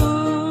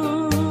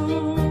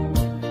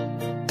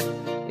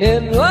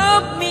and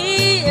love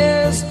me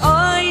as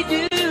I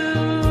do.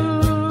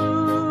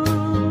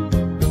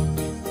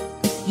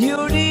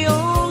 You're the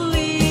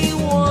only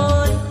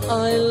one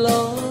I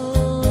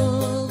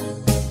love,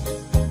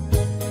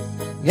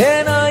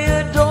 and I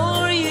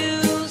adore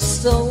you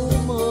so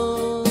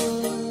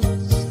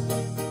much.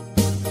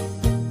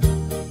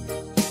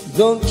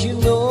 Don't you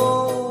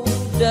know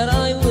that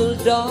I will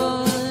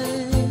die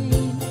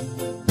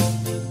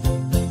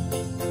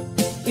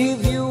if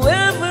you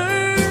ever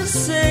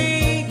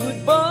say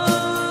goodbye?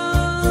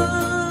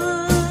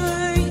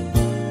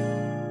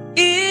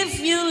 If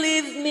you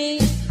leave me,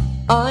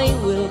 I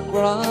will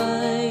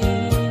cry.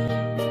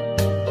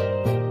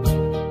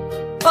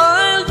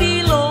 I'll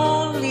be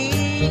lonely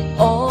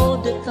all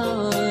the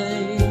time.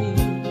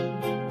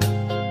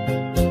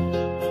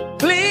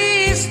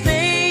 Please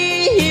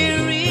stay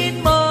here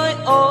in my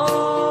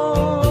arms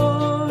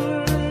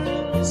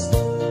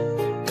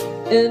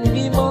and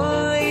be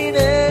mine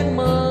and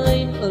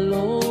mine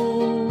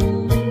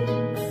alone.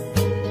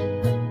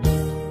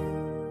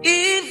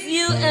 If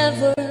you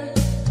ever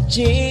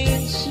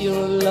change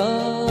your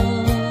love,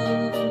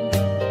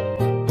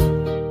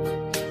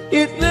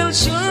 it will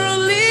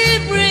surely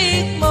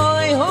break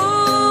my heart.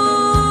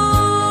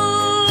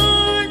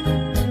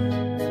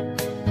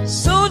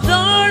 So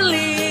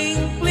darling,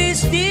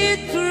 please be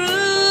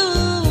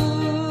true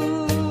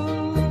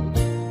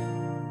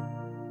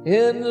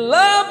and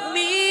love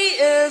me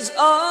as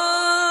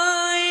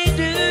I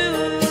do.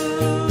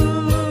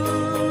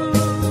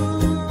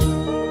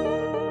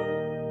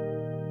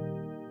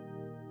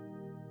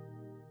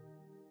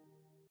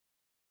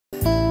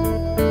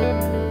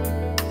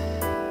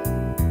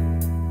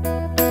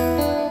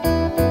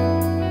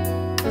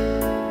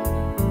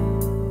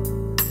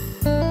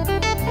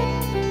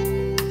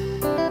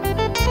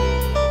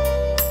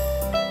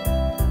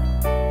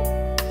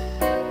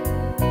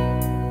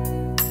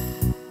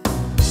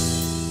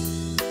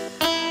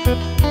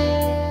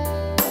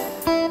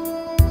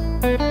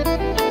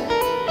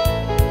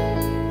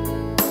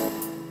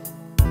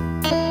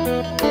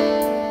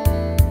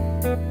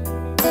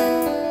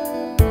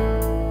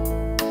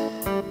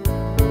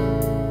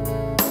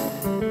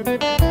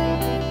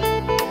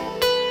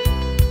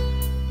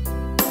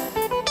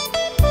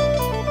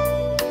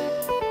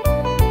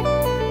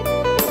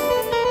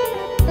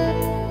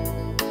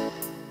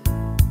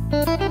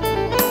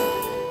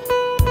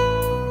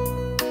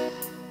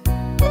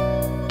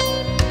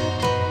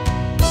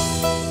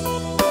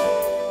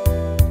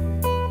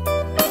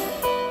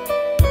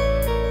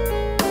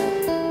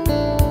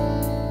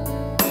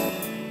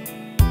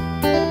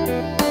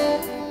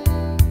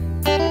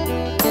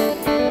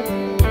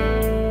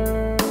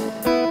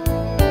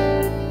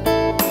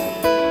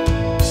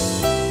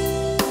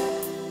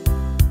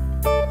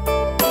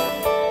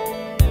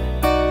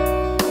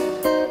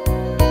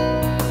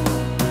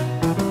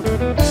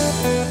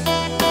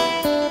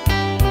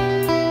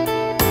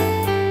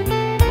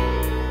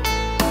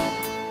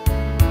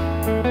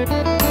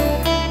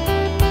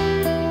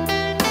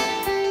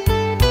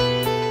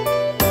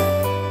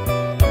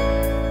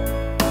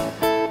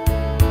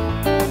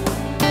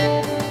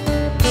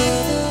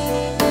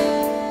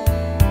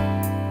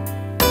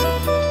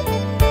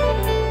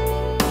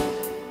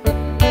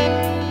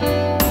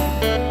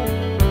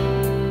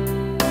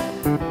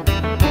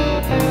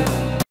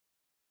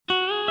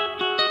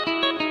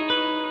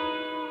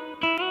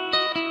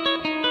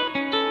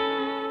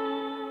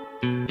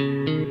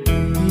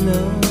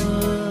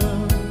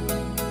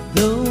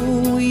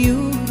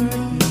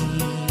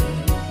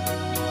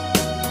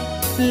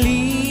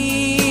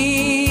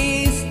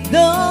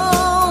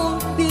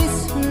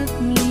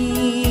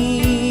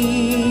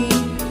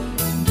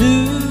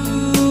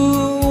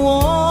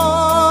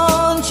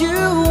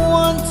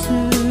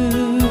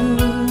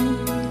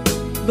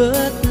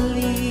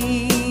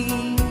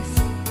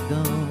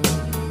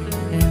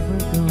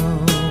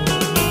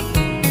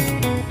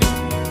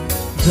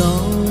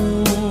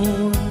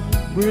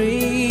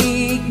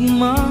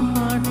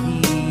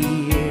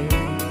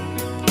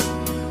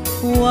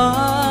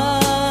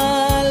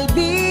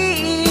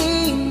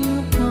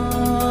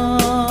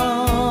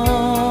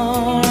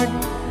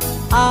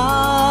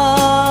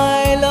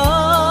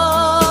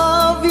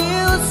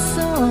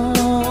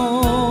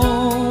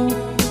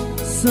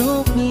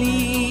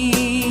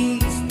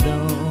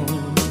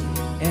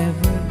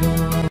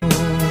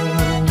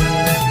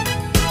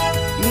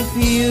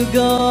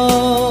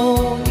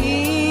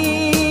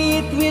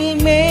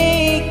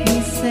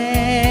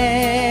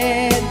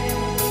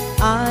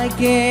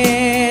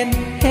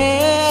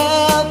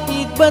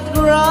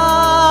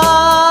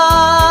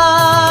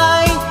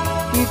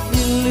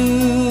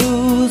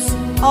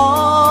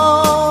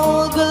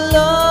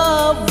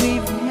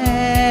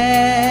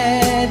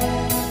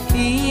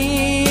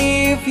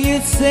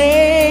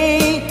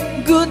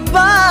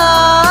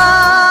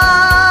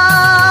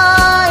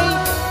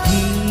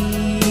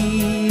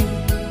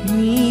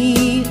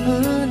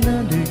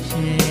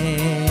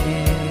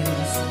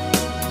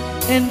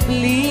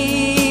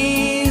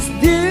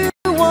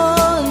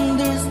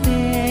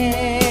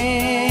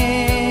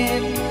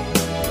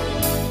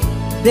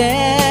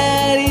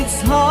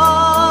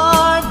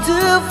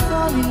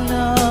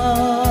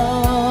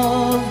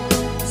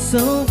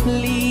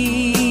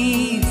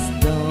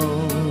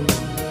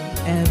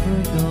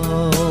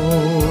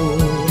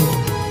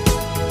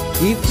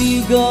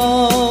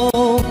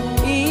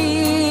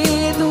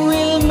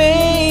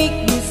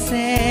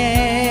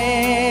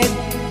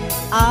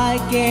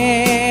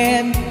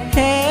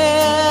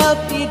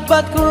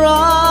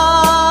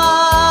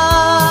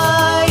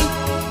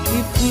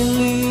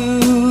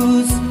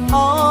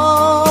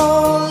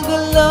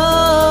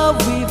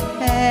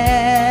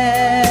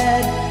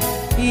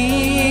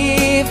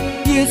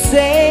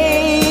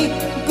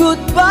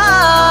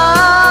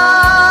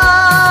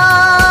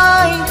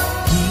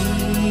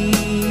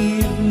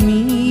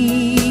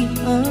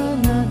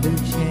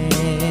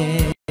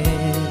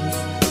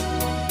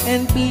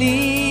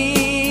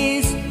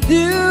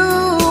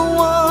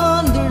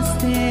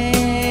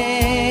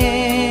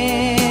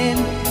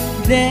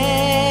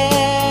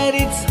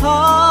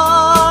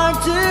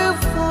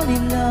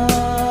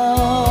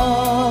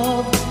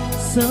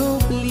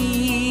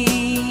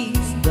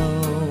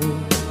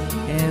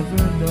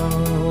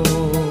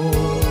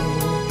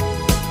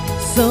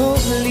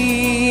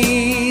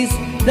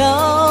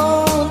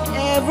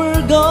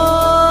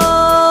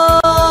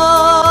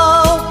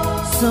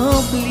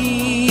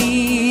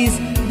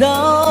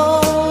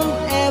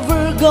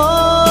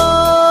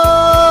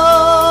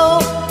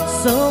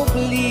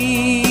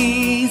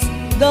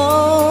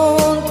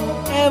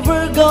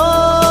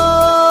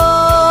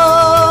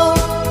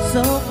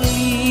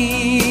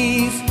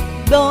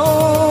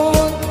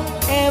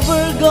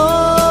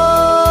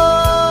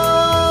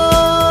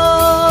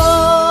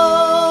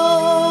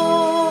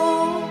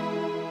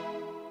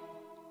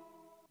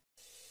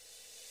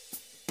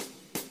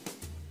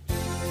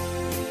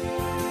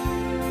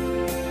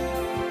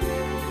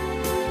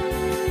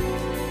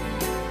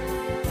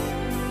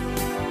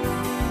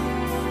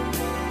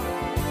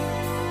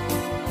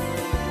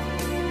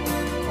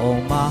 Oh,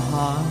 my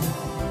heart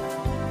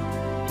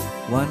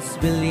once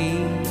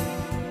believed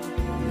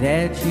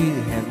that you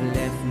have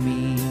left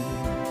me.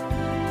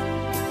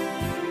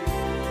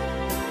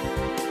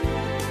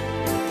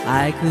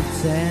 I could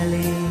tell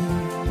it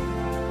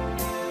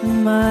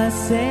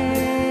myself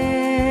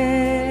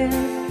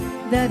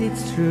that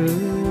it's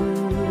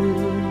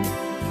true.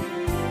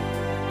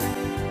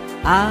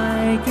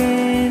 I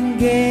can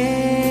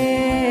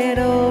get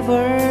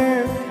over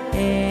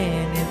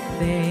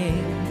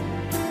anything.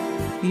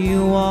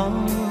 You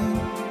want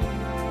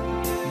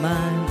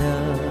my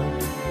love,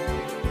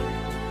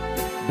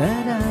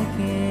 but I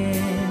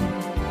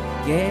can't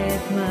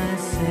get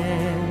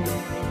myself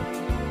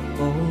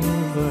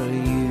over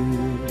you.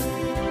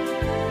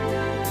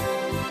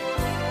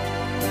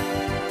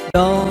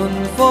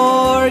 Don't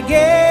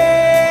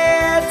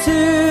forget to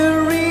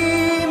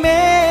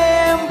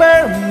remember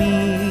me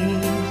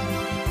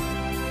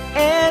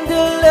and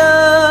the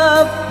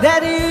love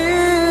that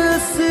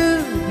used to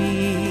be.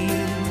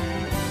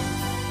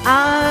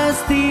 I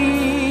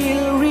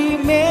still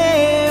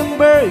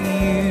remember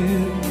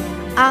you.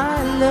 I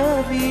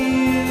love you.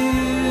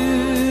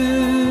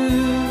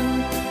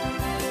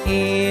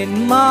 In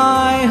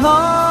my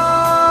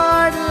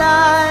heart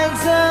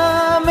lies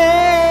a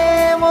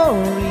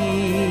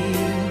memory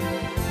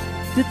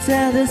to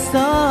tell the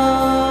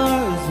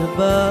stars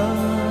above.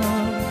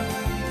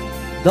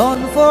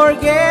 Don't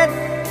forget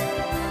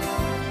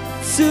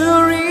to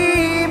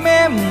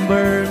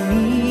remember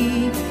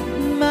me,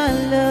 my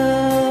love.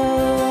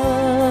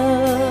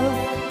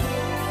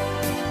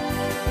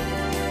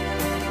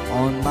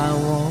 On my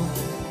wall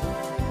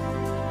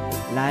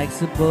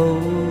lies a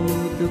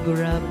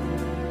photograph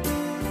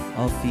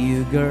of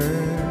you,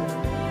 girl.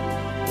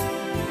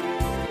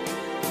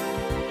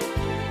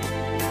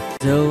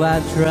 So I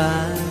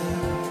try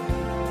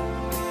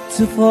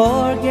to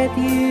forget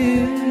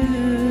you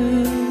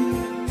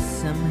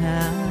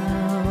somehow.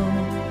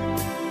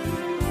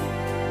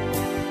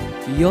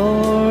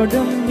 You're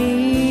the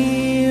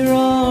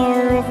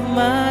mirror of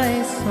my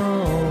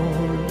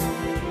soul,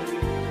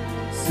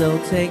 so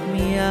take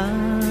me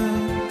out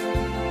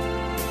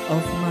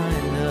of my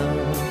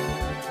love.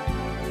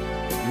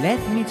 Let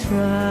me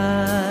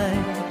try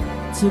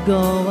to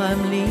go,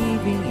 I'm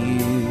leaving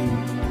you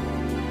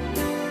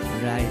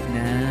right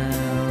now.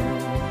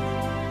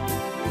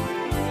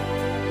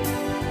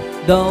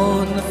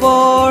 Don't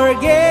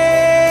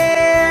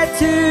forget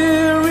to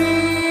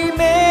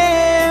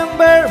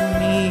remember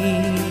me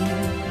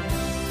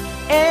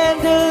and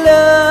the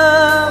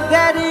love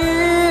that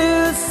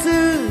used to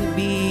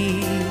be.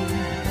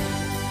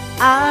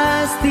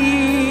 I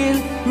still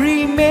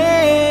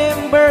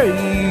remember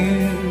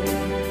you.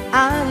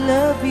 I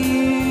love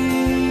you.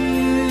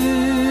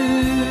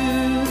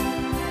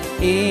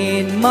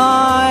 In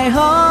my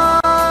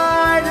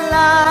heart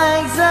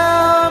lies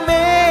a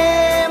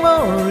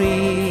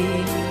memory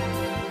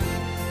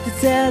to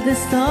tell the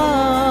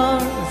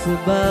stars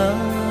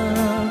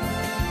above.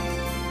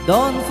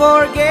 Don't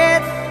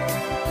forget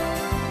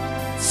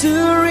to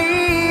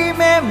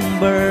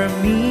remember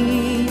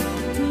me,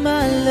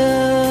 my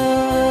love.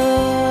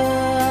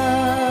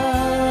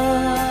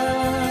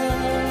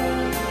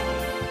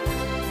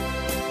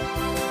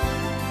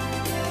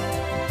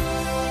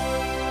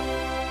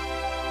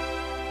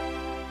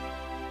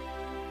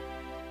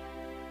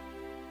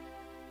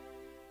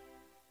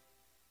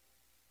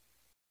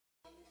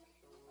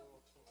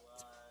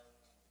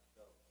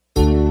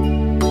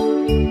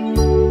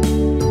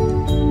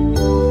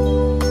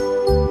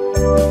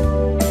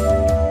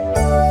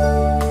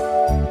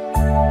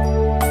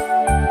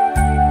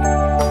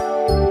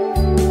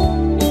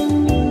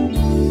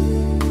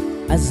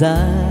 As I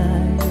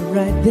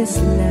write this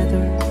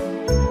letter,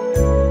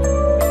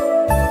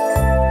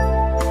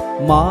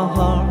 my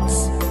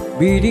heart's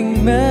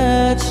beating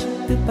much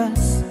too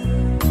fast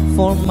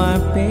for my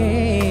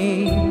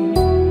pain.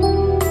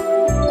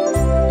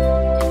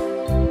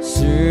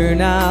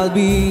 Soon I'll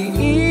be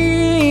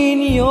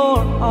in your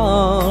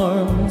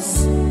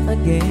arms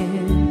again.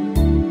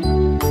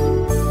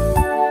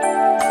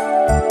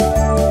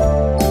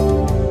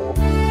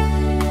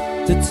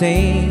 To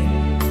take,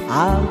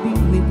 I'll be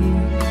with you.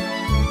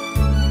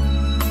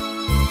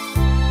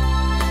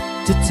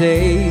 To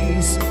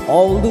taste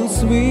all those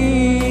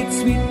sweet,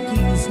 sweet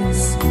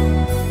kisses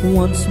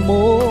once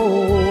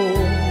more.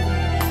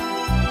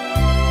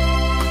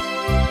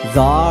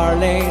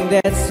 Darling,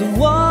 that's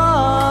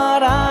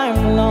what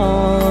I'm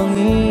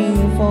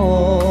longing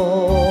for.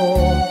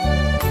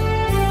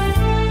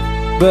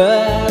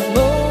 But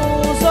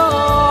most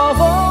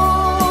of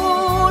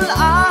all,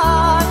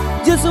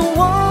 I just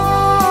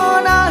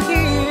wanna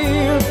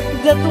hear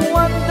that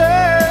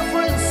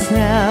wonderful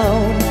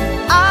sound.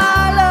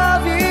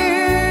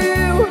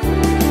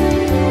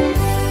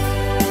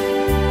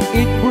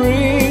 It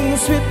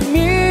brings sweet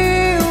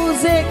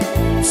music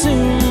to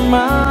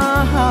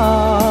my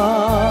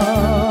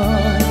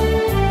heart.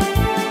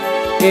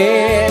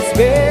 It's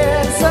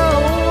been so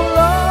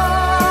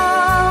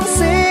long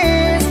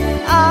since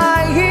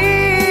I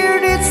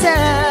heard it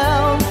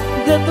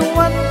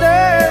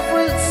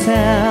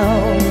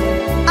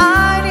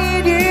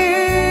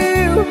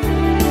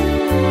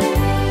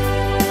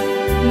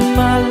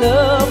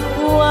love,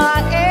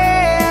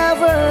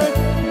 whatever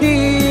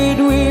did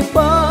we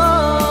part?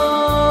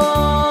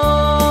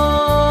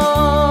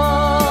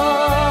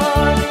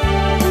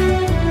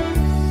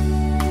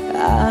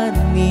 I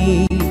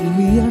need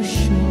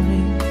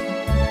reassuring.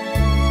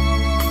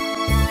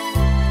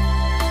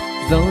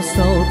 Those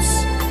thoughts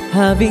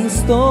having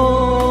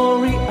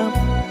story up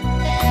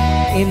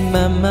in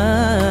my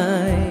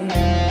mind.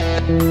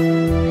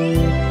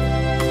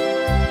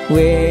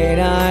 When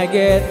I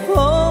get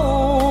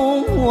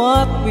home,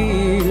 what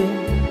will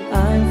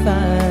I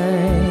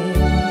find?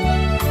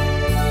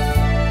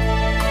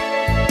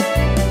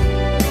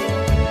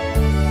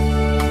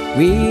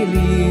 Will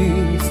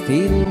you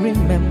still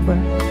remember?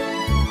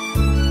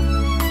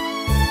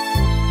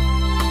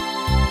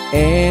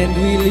 And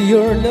will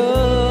your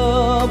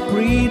love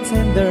be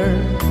tender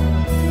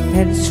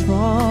and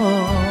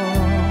strong?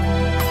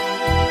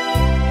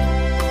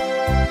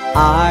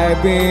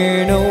 I've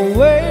been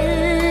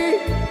away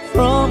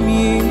from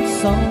you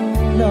so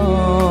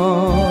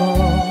long.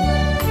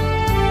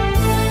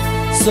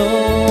 So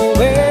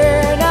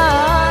when I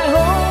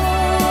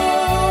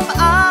home,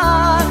 I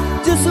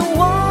just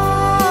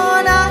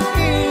wanna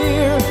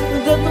hear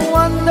that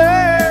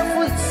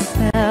wonderful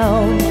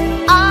sound.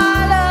 I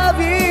love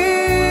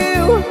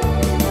you.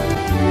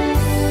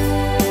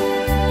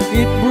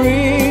 It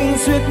brings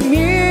sweet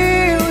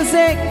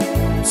music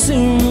to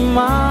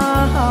my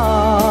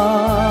heart.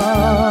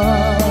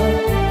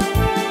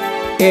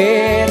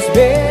 It's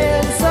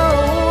been so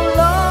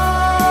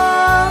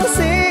long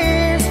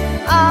since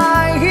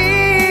I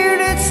hear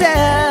that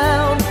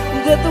sound,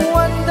 that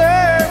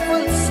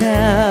wonderful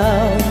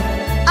sound.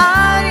 I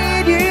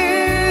need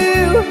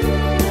you,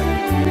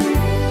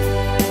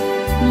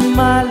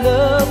 my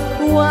love,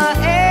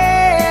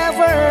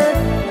 whatever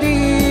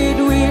did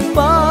we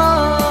part?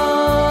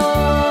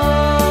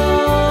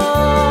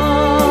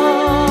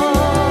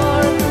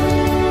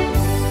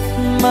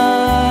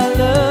 My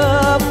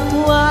love,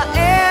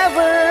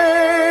 whatever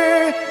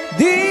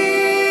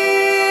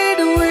did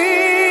we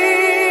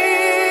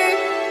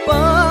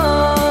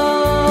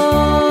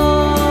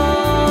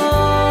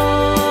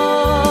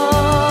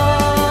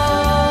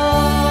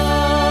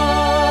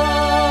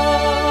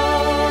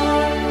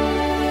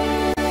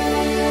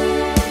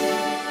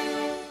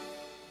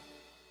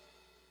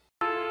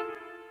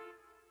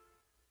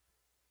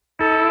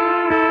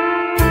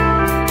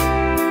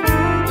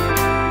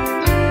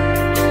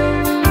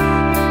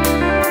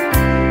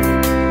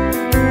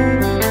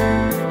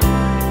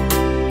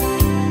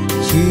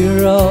She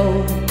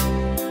wrote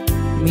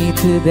me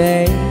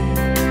today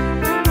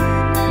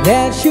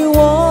that she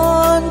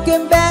won't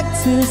come back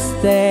to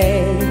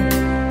stay,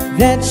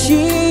 that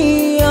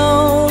she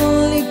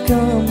only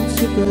comes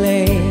to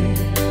play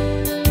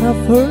of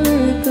her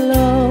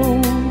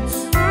clothes.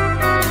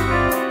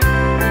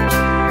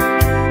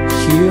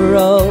 She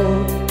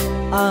wrote,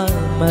 I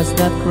must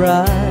not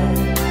cry,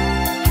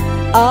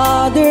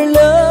 other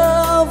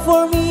love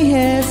for me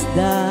has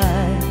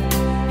died,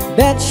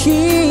 that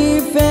she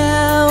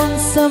found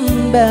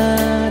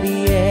somebody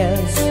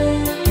else,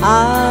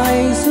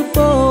 I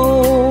suppose.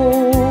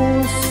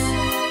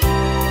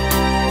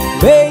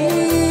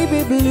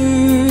 Baby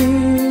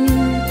blue,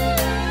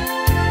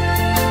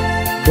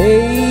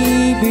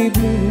 baby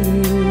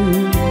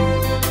blue,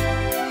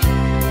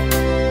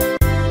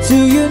 do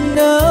you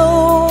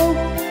know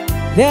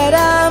that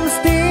I'm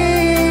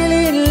still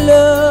in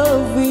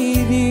love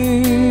with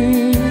you?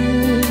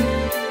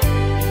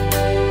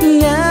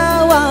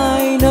 Now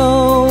I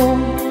know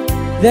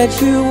that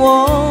you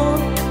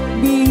won't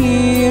be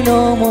here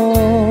no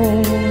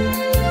more.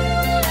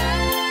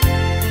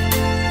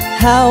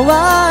 How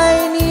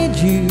I need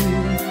you,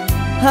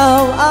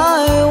 how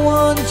I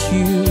want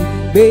you,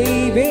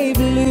 baby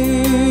blue.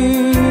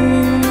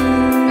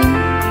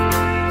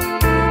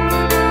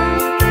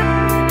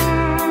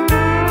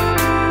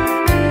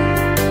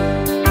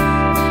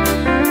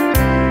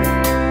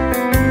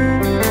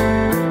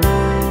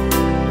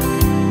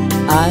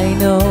 I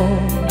know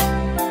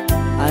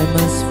I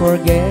must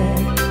forget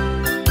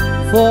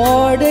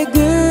for the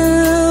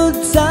good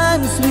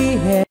times we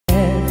had,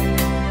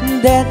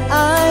 that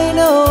I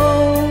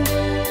know,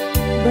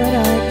 but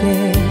I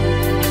can't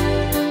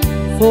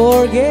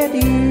forget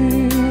you.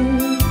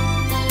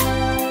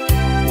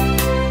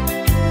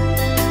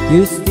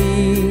 You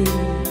still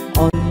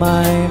on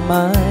my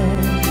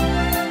mind,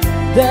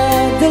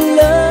 that the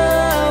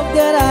love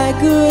that I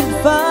could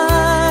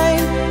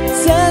find,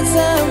 said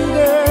some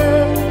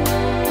girl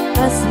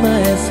as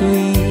my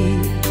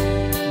sweet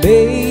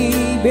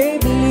baby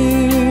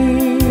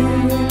blue,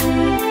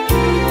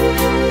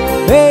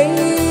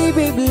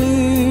 baby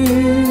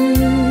blue,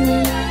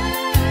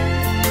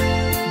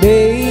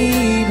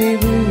 baby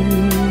blue.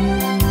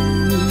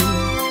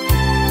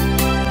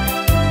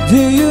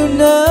 Do you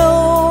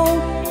know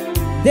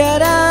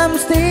that I'm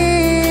still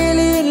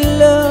in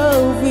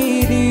love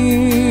with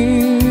you?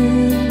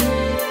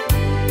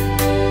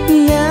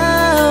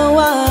 Now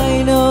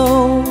I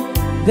know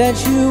that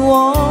you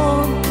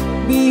won't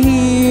be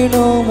here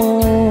no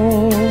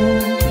more.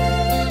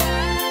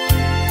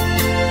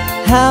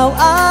 how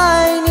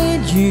I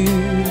need you,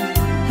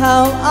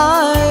 how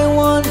I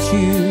want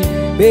you,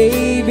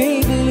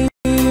 baby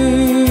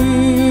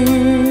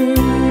blue,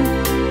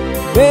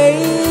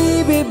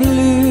 baby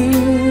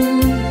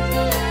blue,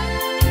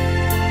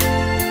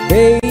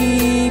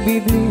 baby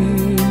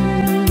blue.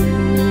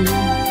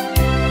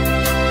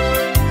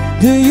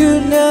 Do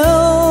you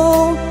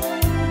know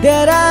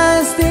that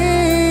I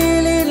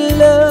still in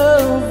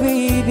love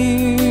with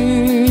you?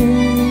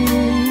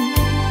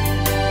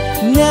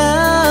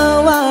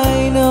 Now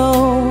I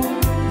know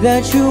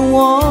that you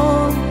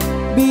won't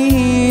be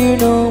here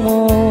no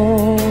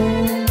more.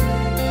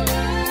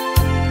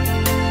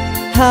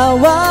 How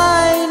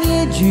I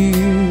need you,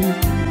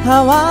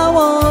 how I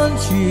want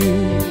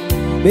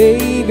you,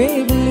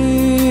 baby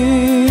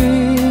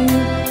blue.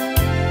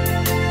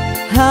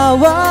 How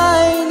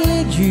I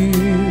need you,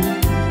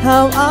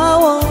 how I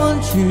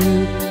want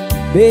you,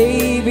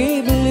 baby.